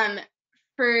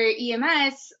 For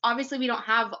EMS, obviously we don't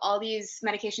have all these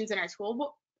medications in our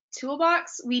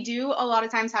toolbox. We do a lot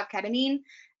of times have ketamine,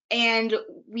 and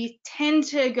we tend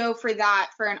to go for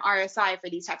that for an RSI for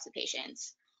these types of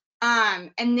patients.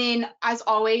 And then, as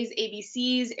always,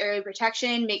 ABCs, airway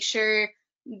protection, make sure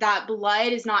that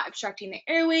blood is not obstructing the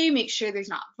airway, make sure there's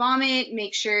not vomit,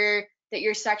 make sure that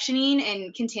you're suctioning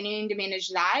and continuing to manage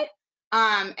that.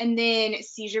 And then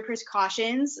seizure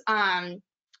precautions,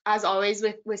 as always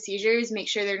with seizures, make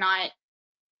sure they're not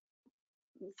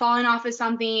falling off of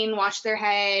something, watch their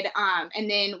head, and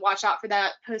then watch out for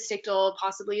that postictal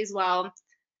possibly as well.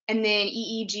 And then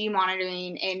EEG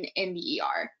monitoring in the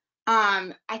ER.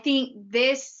 I think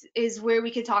this is where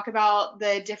we could talk about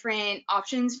the different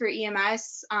options for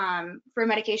EMS for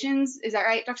medications. Is that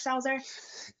right, Dr. Salazar?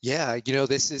 Yeah,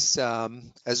 this is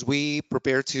as we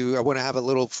prepare to, I want to have a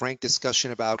little frank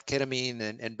discussion about ketamine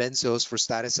and benzos for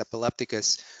status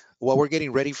epilepticus. While we're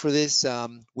getting ready for this,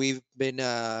 we've been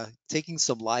taking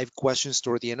some live questions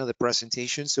toward the end of the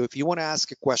presentation. So if you want to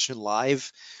ask a question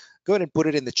live, go ahead and put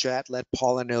it in the chat. Let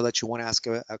Paula know that you want to ask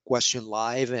a question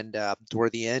live, and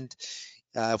toward the end,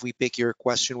 if we pick your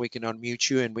question, we can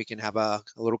unmute you and we can have a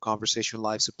little conversation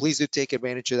live. So please do take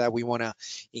advantage of that. We want to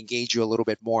engage you a little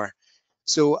bit more.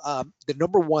 So the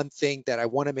number one thing that I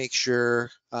want to make sure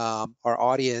our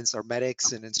audience, our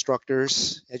medics and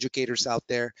instructors, educators out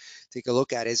there take a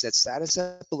look at is that status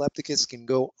epilepticus can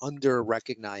go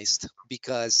under-recognized,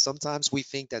 because sometimes we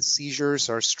think that seizures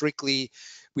are strictly,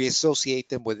 we associate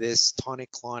them with this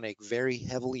tonic-clonic, very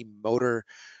heavily motor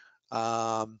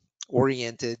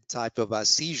oriented type of a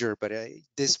seizure, but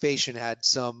this patient had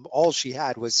all she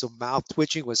had was some mouth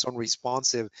twitching, was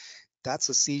unresponsive. That's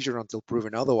a seizure until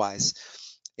proven otherwise.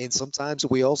 And sometimes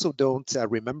we also don't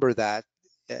remember that,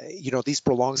 these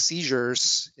prolonged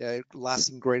seizures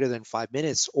lasting greater than 5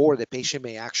 minutes, or the patient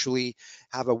may actually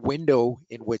have a window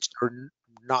in which they're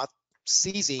not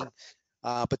seizing,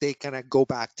 but they kind of go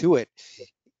back to it.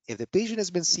 If the patient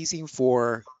has been seizing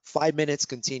for 5 minutes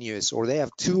continuous, or they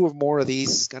have 2 or more of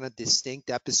these kind of distinct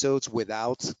episodes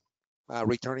without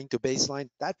returning to baseline,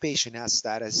 that patient has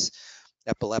status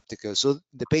epilepticus. So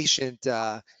the patient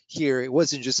here, it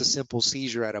wasn't just a simple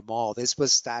seizure at a mall. This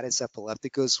was status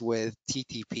epilepticus with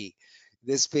TTP.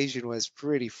 This patient was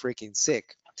pretty freaking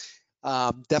sick.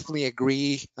 Definitely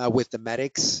agree with the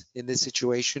medics in this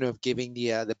situation of giving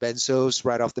the benzos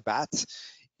right off the bat,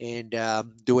 and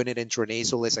doing it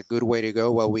intranasal is a good way to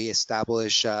go while we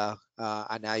establish an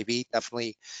IV.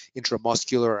 Definitely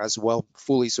intramuscular as well,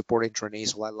 fully support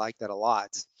intranasal. I like that a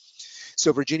lot.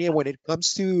 So Virginia, when it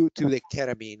comes to the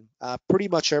ketamine, pretty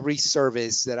much every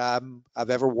service that I've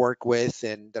ever worked with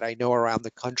and that I know around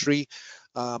the country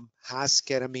has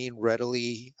ketamine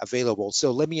readily available.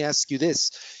 So let me ask you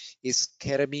this. Is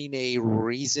ketamine a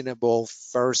reasonable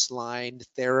first line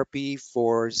therapy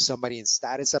for somebody in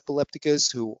status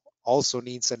epilepticus who also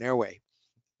needs an airway?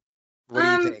 What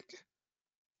do you think?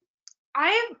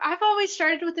 I've always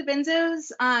started with the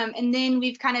benzos, and then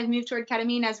we've kind of moved toward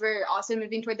ketamine as we're also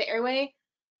moving toward the airway.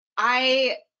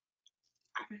 I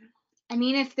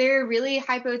mean, if they're really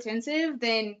hypotensive,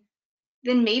 then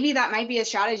maybe that might be a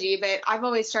strategy. But I've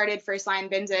always started first line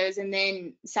benzos and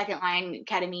then second line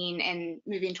ketamine and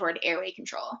moving toward airway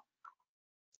control.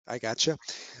 I gotcha.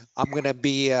 I'm gonna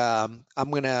be a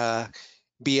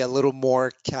little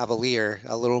more cavalier,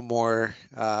 a little more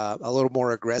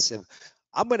aggressive.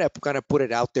 I'm gonna kind of put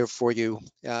it out there for you.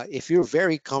 If you're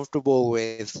very comfortable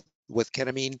with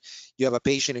ketamine, you have a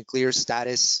patient in clear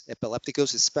status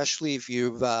epilepticus, especially if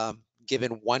you've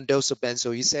given one dose of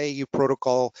benzo. You say your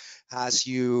protocol has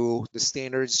you, the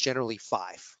standards generally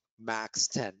 5, max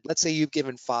 10. Let's say you've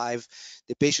given 5,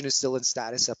 the patient is still in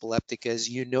status epilepticus,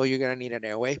 you know you're gonna need an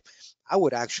airway. I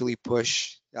would actually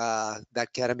push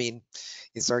that ketamine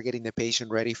and start getting the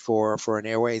patient ready for an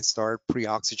airway and start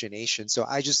pre-oxygenation. So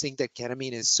I just think that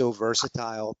ketamine is so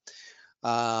versatile,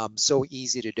 so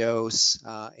easy to dose,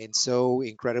 and so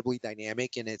incredibly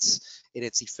dynamic in its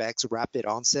effects, rapid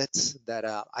onsets, that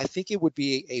I think it would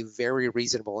be a very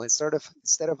reasonable, instead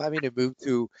of having to move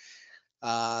to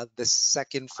the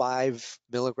second 5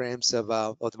 milligrams of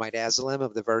the midazolam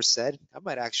of the Versed, I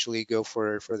might actually go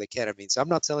for the ketamine. So I'm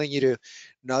not telling you to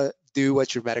not do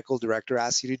what your medical director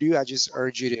asks you to do. I just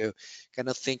urge you to kind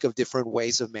of think of different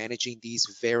ways of managing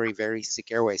these very, very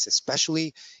sick airways,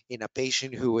 especially in a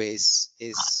patient who is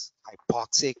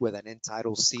hypoxic with an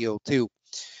end-tidal CO2.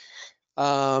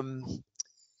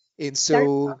 And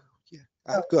so,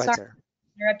 yeah, go ahead, Sorry Sarah.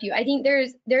 to interrupt you. I think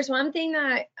there's one thing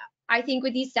that I think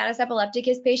with these status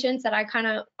epilepticus patients that I kind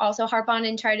of also harp on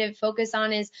and try to focus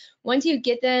on is once you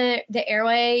get the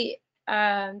airway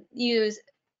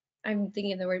I'm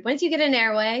thinking of the word. Once you get an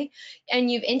airway and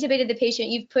you've intubated the patient,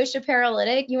 you've pushed a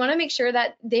paralytic, you want to make sure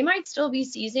that they might still be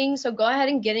seizing. So go ahead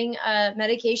and getting a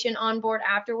medication on board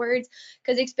afterwards,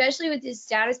 because especially with these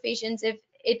status patients, if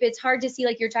it's hard to see,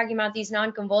 like you're talking about these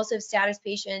non-convulsive status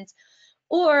patients,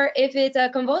 or if it's a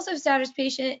convulsive status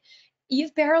patient,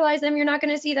 you've paralyzed them, you're not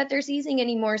going to see that they're seizing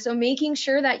anymore. So making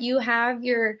sure that you have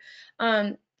your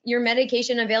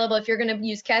medication available. If you're going to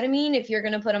use ketamine, if you're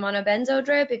going to put them on a benzo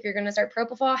drip, if you're going to start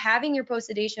propofol, having your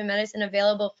post-sedation medicine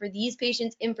available for these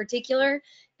patients in particular,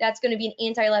 that's going to be an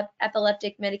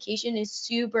anti-epileptic medication, is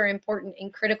super important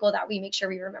and critical that we make sure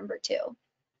we remember too.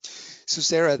 So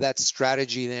Sarah, that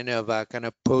strategy then of kind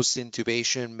of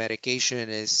post-intubation medication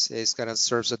is kind of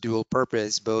serves a dual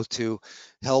purpose, both to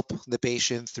help the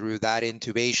patient through that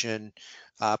intubation,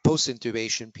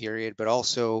 post-intubation period, but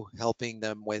also helping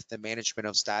them with the management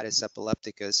of status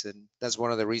epilepticus. And that's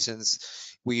one of the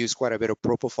reasons we use quite a bit of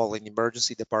propofol in the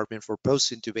emergency department for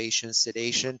post-intubation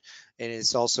sedation, and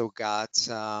it's also got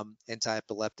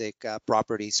anti-epileptic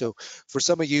properties. So for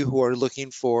some of you who are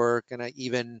looking for kind of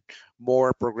even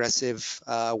more progressive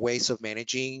ways of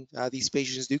managing these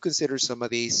patients, do consider some of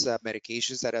these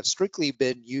medications that have strictly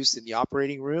been used in the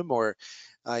operating room or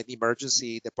in the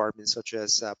emergency department, such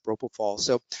as propofol.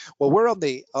 So, well, we're on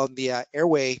the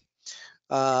airway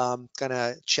kind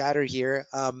of chatter here.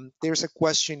 There's a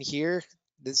question here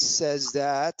that says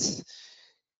that,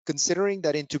 considering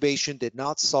that intubation did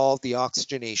not solve the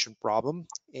oxygenation problem,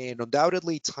 and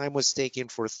undoubtedly time was taken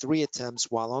for 3 attempts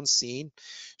while on scene,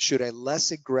 should a less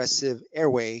aggressive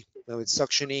airway with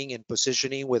suctioning and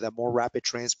positioning with a more rapid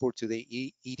transport to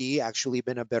the ED actually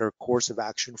been a better course of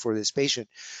action for this patient?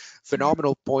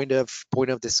 Phenomenal point of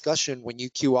discussion. When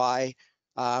you QI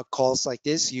calls like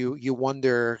this, you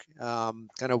wonder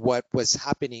kind of what was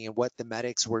happening and what the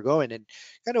medics were going, and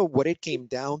kind of what it came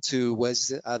down to was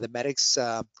the medics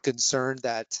concerned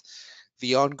that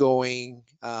the ongoing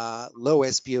low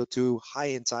SpO2, high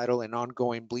end tidal, and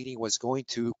ongoing bleeding was going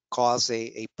to cause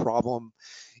a problem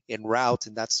en route,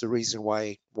 and that's the reason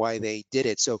why they did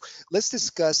it. So let's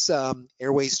discuss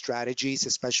airway strategies,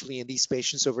 especially in these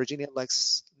patients. So Virginia,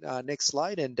 next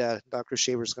slide, and Dr.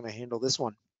 Shaver is going to handle this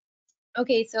one.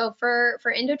 Okay, so for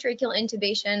endotracheal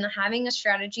intubation, having a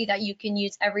strategy that you can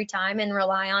use every time and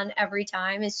rely on every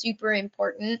time is super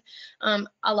important.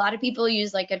 A lot of people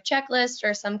use like a checklist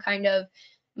or some kind of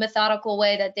methodical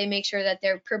way that they make sure that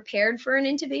they're prepared for an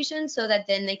intubation so that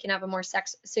then they can have a more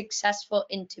successful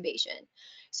intubation.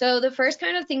 So the first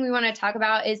kind of thing we want to talk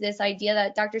about is this idea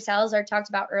that Dr. Salazar talked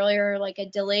about earlier, like a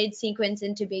delayed sequence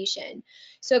intubation.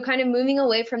 So kind of moving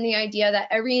away from the idea that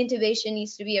every intubation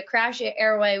needs to be a crash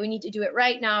airway, we need to do it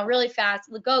right now, really fast,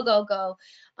 go, go, go.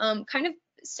 Kind of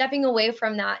stepping away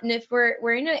from that. And if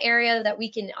we're in an area that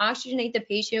we can oxygenate the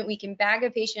patient, we can bag a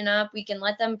patient up, we can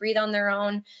let them breathe on their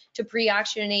own to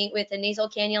pre-oxygenate with a nasal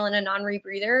cannula and a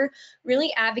non-rebreather,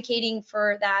 really advocating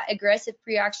for that aggressive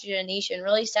pre-oxygenation,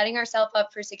 really setting ourselves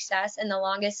up for success and the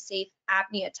longest safe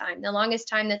apnea time, the longest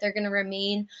time that they're going to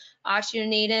remain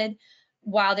oxygenated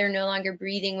while they're no longer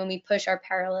breathing when we push our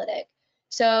paralytic.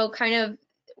 So kind of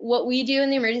what we do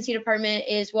in the emergency department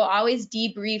is we'll always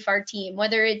debrief our team,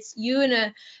 whether it's you and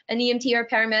an EMT or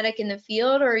paramedic in the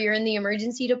field, or you're in the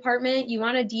emergency department. You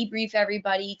want to debrief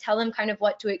everybody, tell them kind of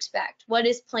what to expect. What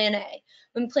is plan A?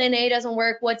 When plan A doesn't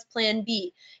work, what's plan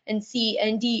B and C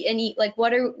and D and E? Like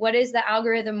what is the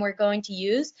algorithm we're going to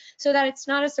use, so that it's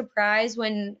not a surprise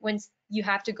when you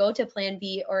have to go to plan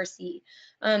B or C.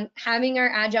 Having our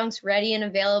adjuncts ready and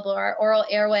available, our oral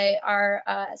airway, our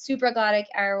supraglottic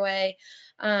airway.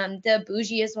 The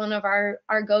bougie is one of our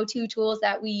go-to tools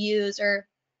that we use, or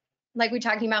like we're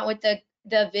talking about with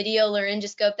the video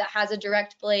laryngoscope that has a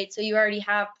direct blade, so you already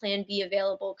have plan B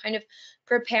available, kind of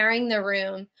preparing the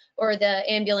room or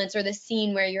the ambulance or the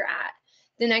scene where you're at.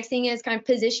 The next thing is kind of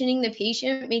positioning the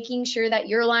patient, making sure that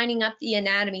you're lining up the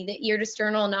anatomy, the ear to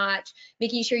sternal notch,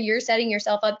 making sure you're setting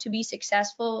yourself up to be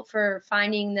successful for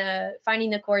finding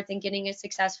the cords and getting a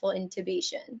successful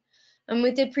intubation. And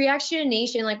with the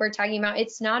pre-oxygenation, like we're talking about,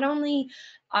 it's not only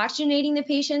oxygenating the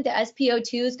patient, the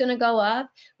SpO2 is going to go up,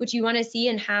 which you want to see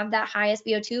and have that high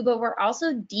SpO2, but we're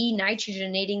also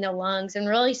denitrogenating the lungs and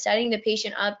really setting the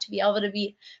patient up to be able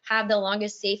to have the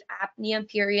longest safe apnea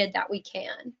period that we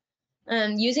can.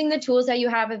 Using the tools that you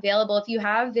have available. If you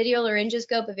have video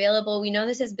laryngoscope available, we know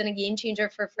this has been a game changer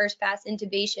for first pass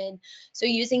intubation. So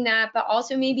using that, but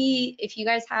also maybe if you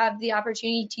guys have the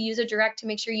opportunity to use a direct, to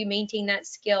make sure you maintain that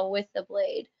skill with the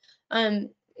blade.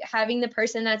 Having the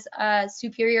person that's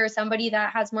superior or somebody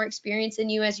that has more experience than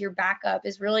you as your backup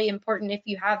is really important if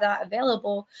you have that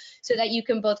available, so that you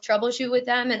can both troubleshoot with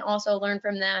them and also learn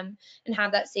from them and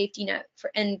have that safety net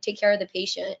and take care of the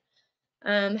patient.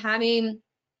 Having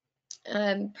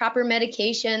proper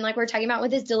medication, like we're talking about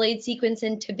with this delayed sequence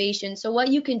intubation. So what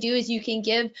you can do is you can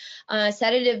give a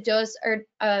sedative dose, or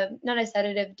not a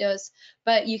sedative dose,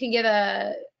 but you can give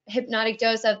a hypnotic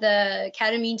dose of the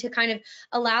ketamine to kind of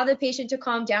allow the patient to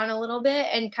calm down a little bit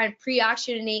and kind of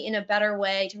pre-oxygenate in a better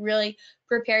way to really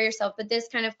prepare yourself. But this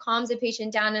kind of calms the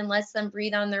patient down and lets them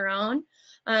breathe on their own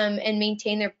and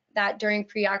maintain that during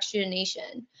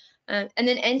pre-oxygenation. And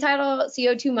then end-tidal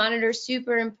CO2 monitor is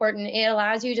super important. It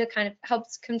allows you to kind of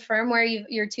helps confirm where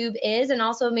your tube is, and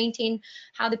also maintain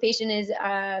how the patient is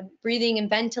breathing and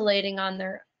ventilating on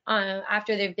their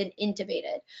after they've been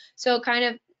intubated. So kind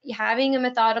of having a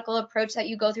methodical approach that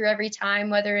you go through every time,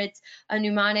 whether it's a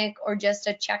mnemonic or just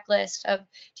a checklist of,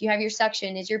 do you have your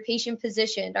suction? Is your patient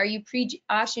positioned? Are you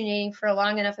pre-oxygenating for a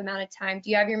long enough amount of time? Do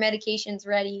you have your medications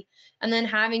ready? And then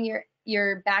having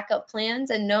your backup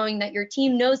plans, and knowing that your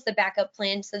team knows the backup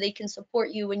plan so they can support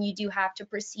you when you do have to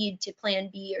proceed to plan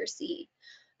B or C.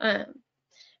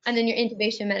 And then your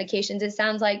intubation medications. It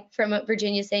sounds like from what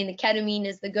Virginia's saying, the ketamine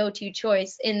is the go-to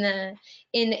choice in the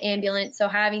ambulance. So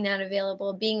having that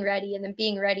available, being ready, and then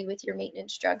being ready with your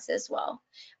maintenance drugs as well,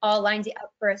 all lines you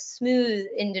up for a smooth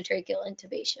endotracheal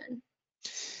intubation.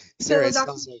 Sarah, it So,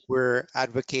 sounds like we're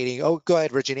advocating. Oh, go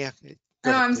ahead, Virginia.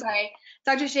 Go ahead, I'm please. sorry.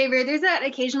 Dr. Shaver, there's that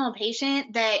occasional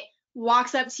patient that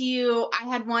walks up to you. I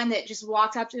had one that just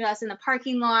walked up to us in the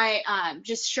parking lot,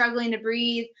 just struggling to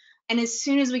breathe. And as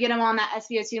soon as we get him on that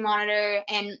SpO2 monitor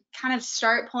and kind of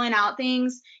start pulling out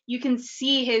things, you can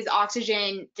see his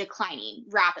oxygen declining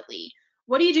rapidly.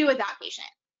 What do you do with that patient?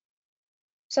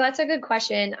 So that's a good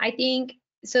question. I think,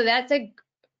 so that's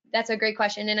a great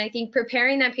question. And I think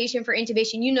preparing that patient for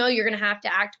intubation, you're going to have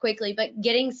to act quickly, but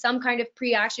getting some kind of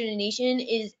pre-oxygenation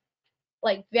is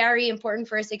like very important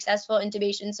for a successful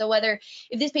intubation. So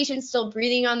if this patient's still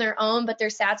breathing on their own, but their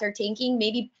sats are tanking,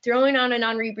 maybe throwing on a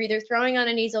non-rebreather, throwing on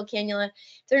a nasal cannula. If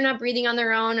they're not breathing on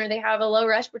their own, or they have a low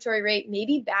respiratory rate,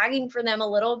 maybe bagging for them a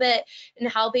little bit and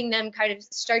helping them kind of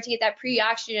start to get that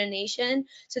pre-oxygenation,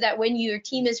 so that when your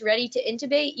team is ready to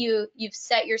intubate, you've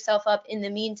set yourself up in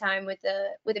the meantime with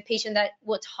a patient that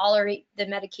will tolerate the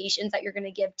medications that you're going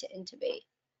to give to intubate.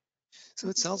 So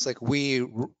it sounds like we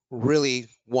really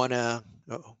want to,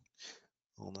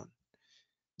 hold on.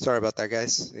 Sorry about that,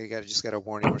 guys. You just got a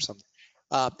warning or something.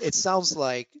 It sounds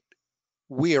like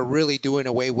we are really doing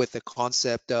away with the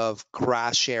concept of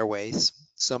crash airways.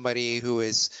 Somebody who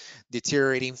is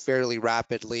deteriorating fairly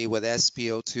rapidly with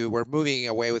SpO2, we're moving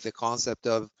away with the concept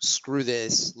of screw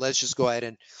this, let's just go ahead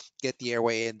and get the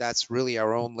airway in. That's really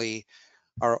our only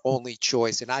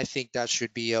choice. And I think that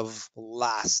should be of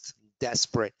last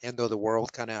desperate end of the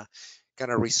world kind of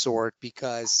kind of resort,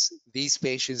 because these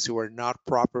patients who are not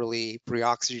properly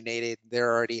pre-oxygenated,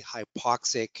 they're already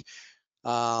hypoxic.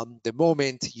 The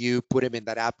moment you put them in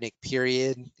that apneic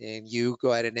period and you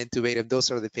go ahead and intubate them, those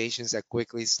are the patients that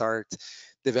quickly start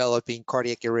developing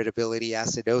cardiac irritability,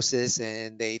 acidosis,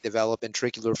 and they develop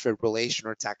ventricular fibrillation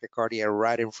or tachycardia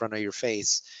right in front of your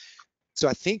face. So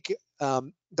I think,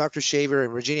 Dr. Shaver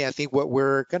and Virginia, I think what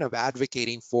we're kind of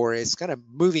advocating for is kind of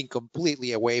moving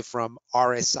completely away from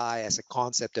RSI as a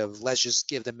concept of let's just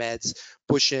give the meds,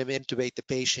 push him, intubate the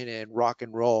patient, and rock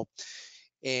and roll.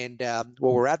 And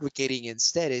what we're advocating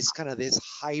instead is kind of this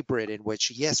hybrid in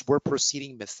which, yes, we're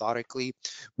proceeding methodically,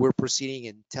 we're proceeding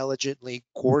intelligently,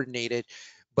 coordinated,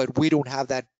 but we don't have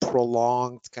that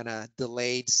prolonged kind of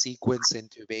delayed sequence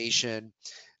intubation,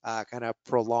 kind of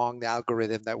prolonged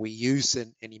algorithm that we use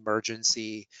in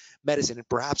emergency medicine. And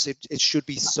perhaps it should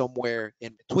be somewhere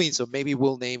in between. So maybe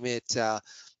we'll name it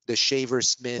the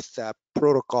Shaver-Smith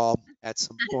protocol at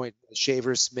some point,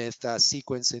 Shaver-Smith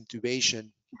sequence intubation,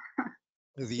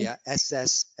 the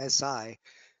SSSI,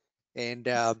 and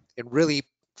really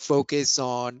focus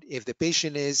on if the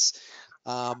patient is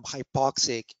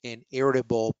hypoxic and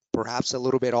irritable, perhaps a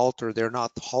little bit altered, they're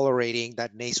not tolerating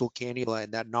that nasal cannula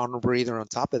and that non-breather on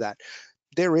top of that.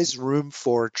 There is room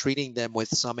for treating them with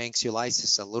some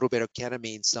anxiolysis, a little bit of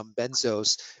ketamine, some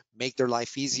benzos, make their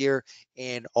life easier,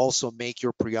 and also make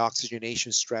your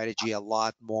pre-oxygenation strategy a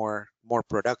lot more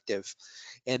productive.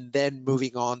 And then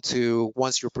moving on to,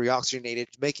 once you're pre-oxygenated,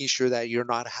 making sure that you're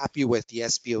not happy with the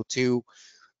SpO2,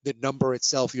 the number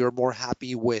itself, you're more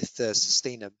happy with the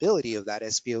sustainability of that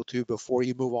SpO2 before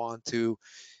you move on to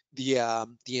the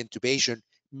intubation,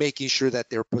 making sure that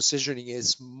their positioning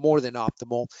is more than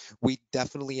optimal. We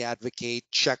definitely advocate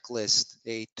checklist,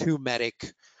 a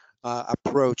two-medic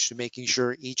approach to making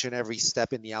sure each and every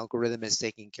step in the algorithm is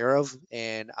taken care of.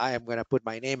 And I am going to put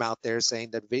my name out there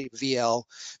saying that VL,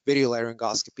 video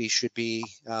laryngoscopy, should be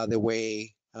the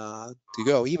way to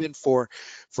go. Even for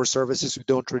services who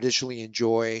don't traditionally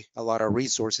enjoy a lot of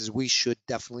resources, we should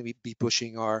definitely be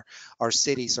pushing our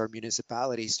cities, our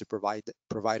municipalities to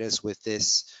provide us with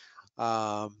this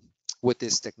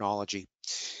technology.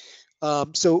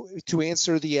 So to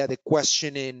answer the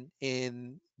question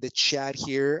in the chat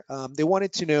here, they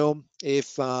wanted to know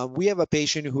if we have a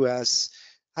patient who has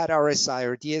had RSI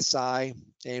or DSI,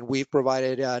 and we've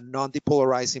provided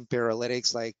non-depolarizing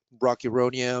paralytics like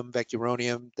rocuronium,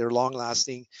 vecuronium. They're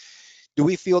long-lasting. Do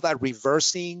we feel that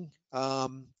reversing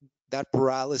that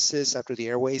paralysis after the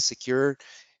airway is secured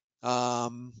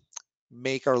um,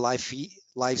 make our lives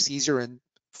easier and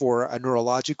for a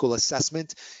neurological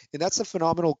assessment? And that's a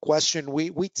phenomenal question.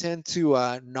 We tend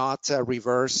to not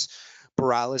reverse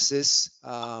paralysis,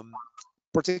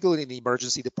 particularly in the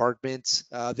emergency department.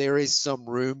 There is some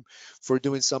room for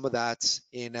doing some of that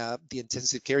in the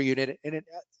intensive care unit. And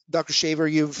Dr. Shaver,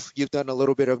 you've done a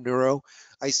little bit of neuro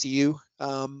ICU.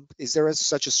 Is there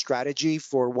such a strategy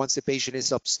for once the patient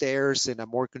is upstairs in a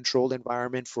more controlled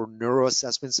environment for neuro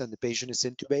assessments and the patient is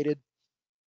intubated?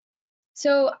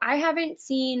 So I haven't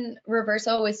seen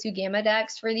reversal with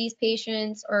Sugamadex for these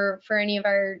patients or for any of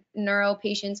our neuro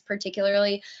patients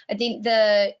particularly. I think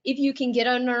if you can get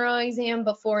a neuro exam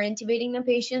before intubating the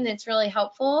patient, it's really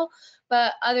helpful.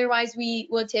 But otherwise, we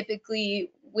will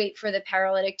typically wait for the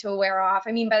paralytic to wear off.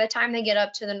 I mean, by the time they get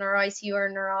up to the neuro ICU or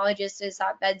neurologist is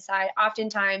at bedside,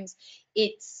 oftentimes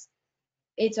it's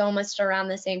almost around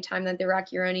the same time that the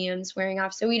rocuronium's wearing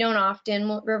off. So we don't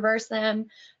often reverse them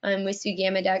with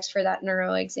Sugamadex for that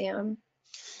neuro exam.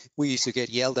 We used to get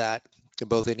yelled at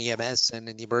both in EMS and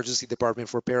in the emergency department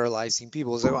for paralyzing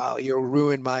people. Say, wow, you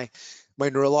ruined my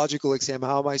neurological exam.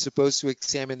 How am I supposed to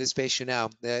examine this patient now?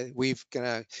 We've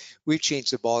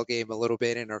changed the ball game a little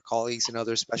bit, and our colleagues in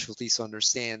other specialties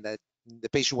understand that the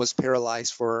patient was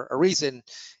paralyzed for a reason,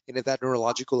 and if that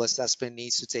neurological assessment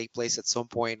needs to take place at some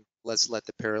point, let's let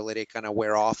the paralytic kind of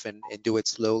wear off and do it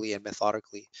slowly and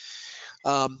methodically.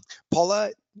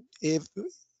 Paula,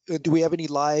 do we have any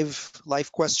live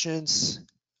questions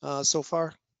so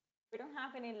far? We don't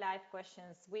have any live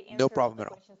questions. We No answered all problem the at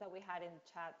all. questions that we had in the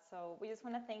chat. So we just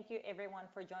want to thank you everyone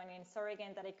for joining. Sorry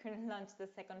again that I couldn't launch the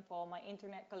second poll. My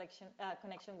internet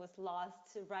connection was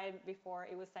lost right before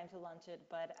it was time to launch it.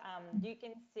 But you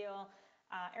can still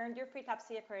earn your free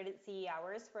CAPC accredited CE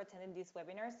hours for attending this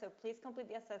webinar. So please complete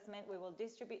the assessment. We will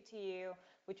distribute to you,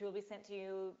 which will be sent to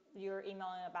you your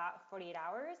email in about 48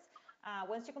 hours.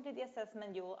 Once you complete the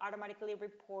assessment, you will automatically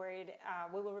report,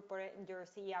 we will report it in your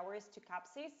CE hours to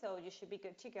CAPCI, so you should be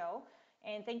good to go.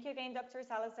 And thank you again, Dr.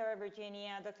 Salazar,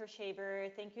 Virginia, Dr. Shaver.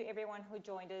 Thank you everyone who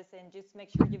joined us, and just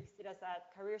make sure you visit us at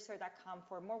careersur.com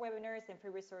for more webinars and free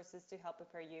resources to help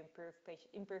prepare you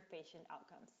improve patient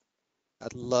outcomes.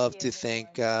 I'd love to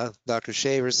thank Dr.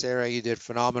 Shaver. Sarah, you did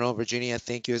phenomenal. Virginia,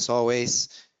 thank you as always.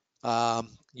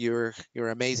 You're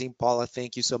amazing. Paula,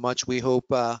 thank you so much. We hope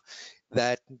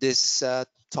that this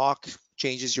talk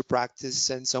changes your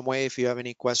practice in some way. If you have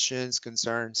any questions,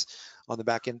 concerns on the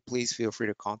back end, please feel free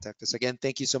to contact us. Again,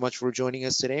 thank you so much for joining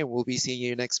us today, and we'll be seeing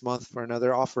you next month for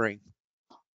another offering.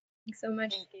 Thanks so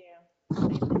much. Thank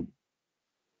you.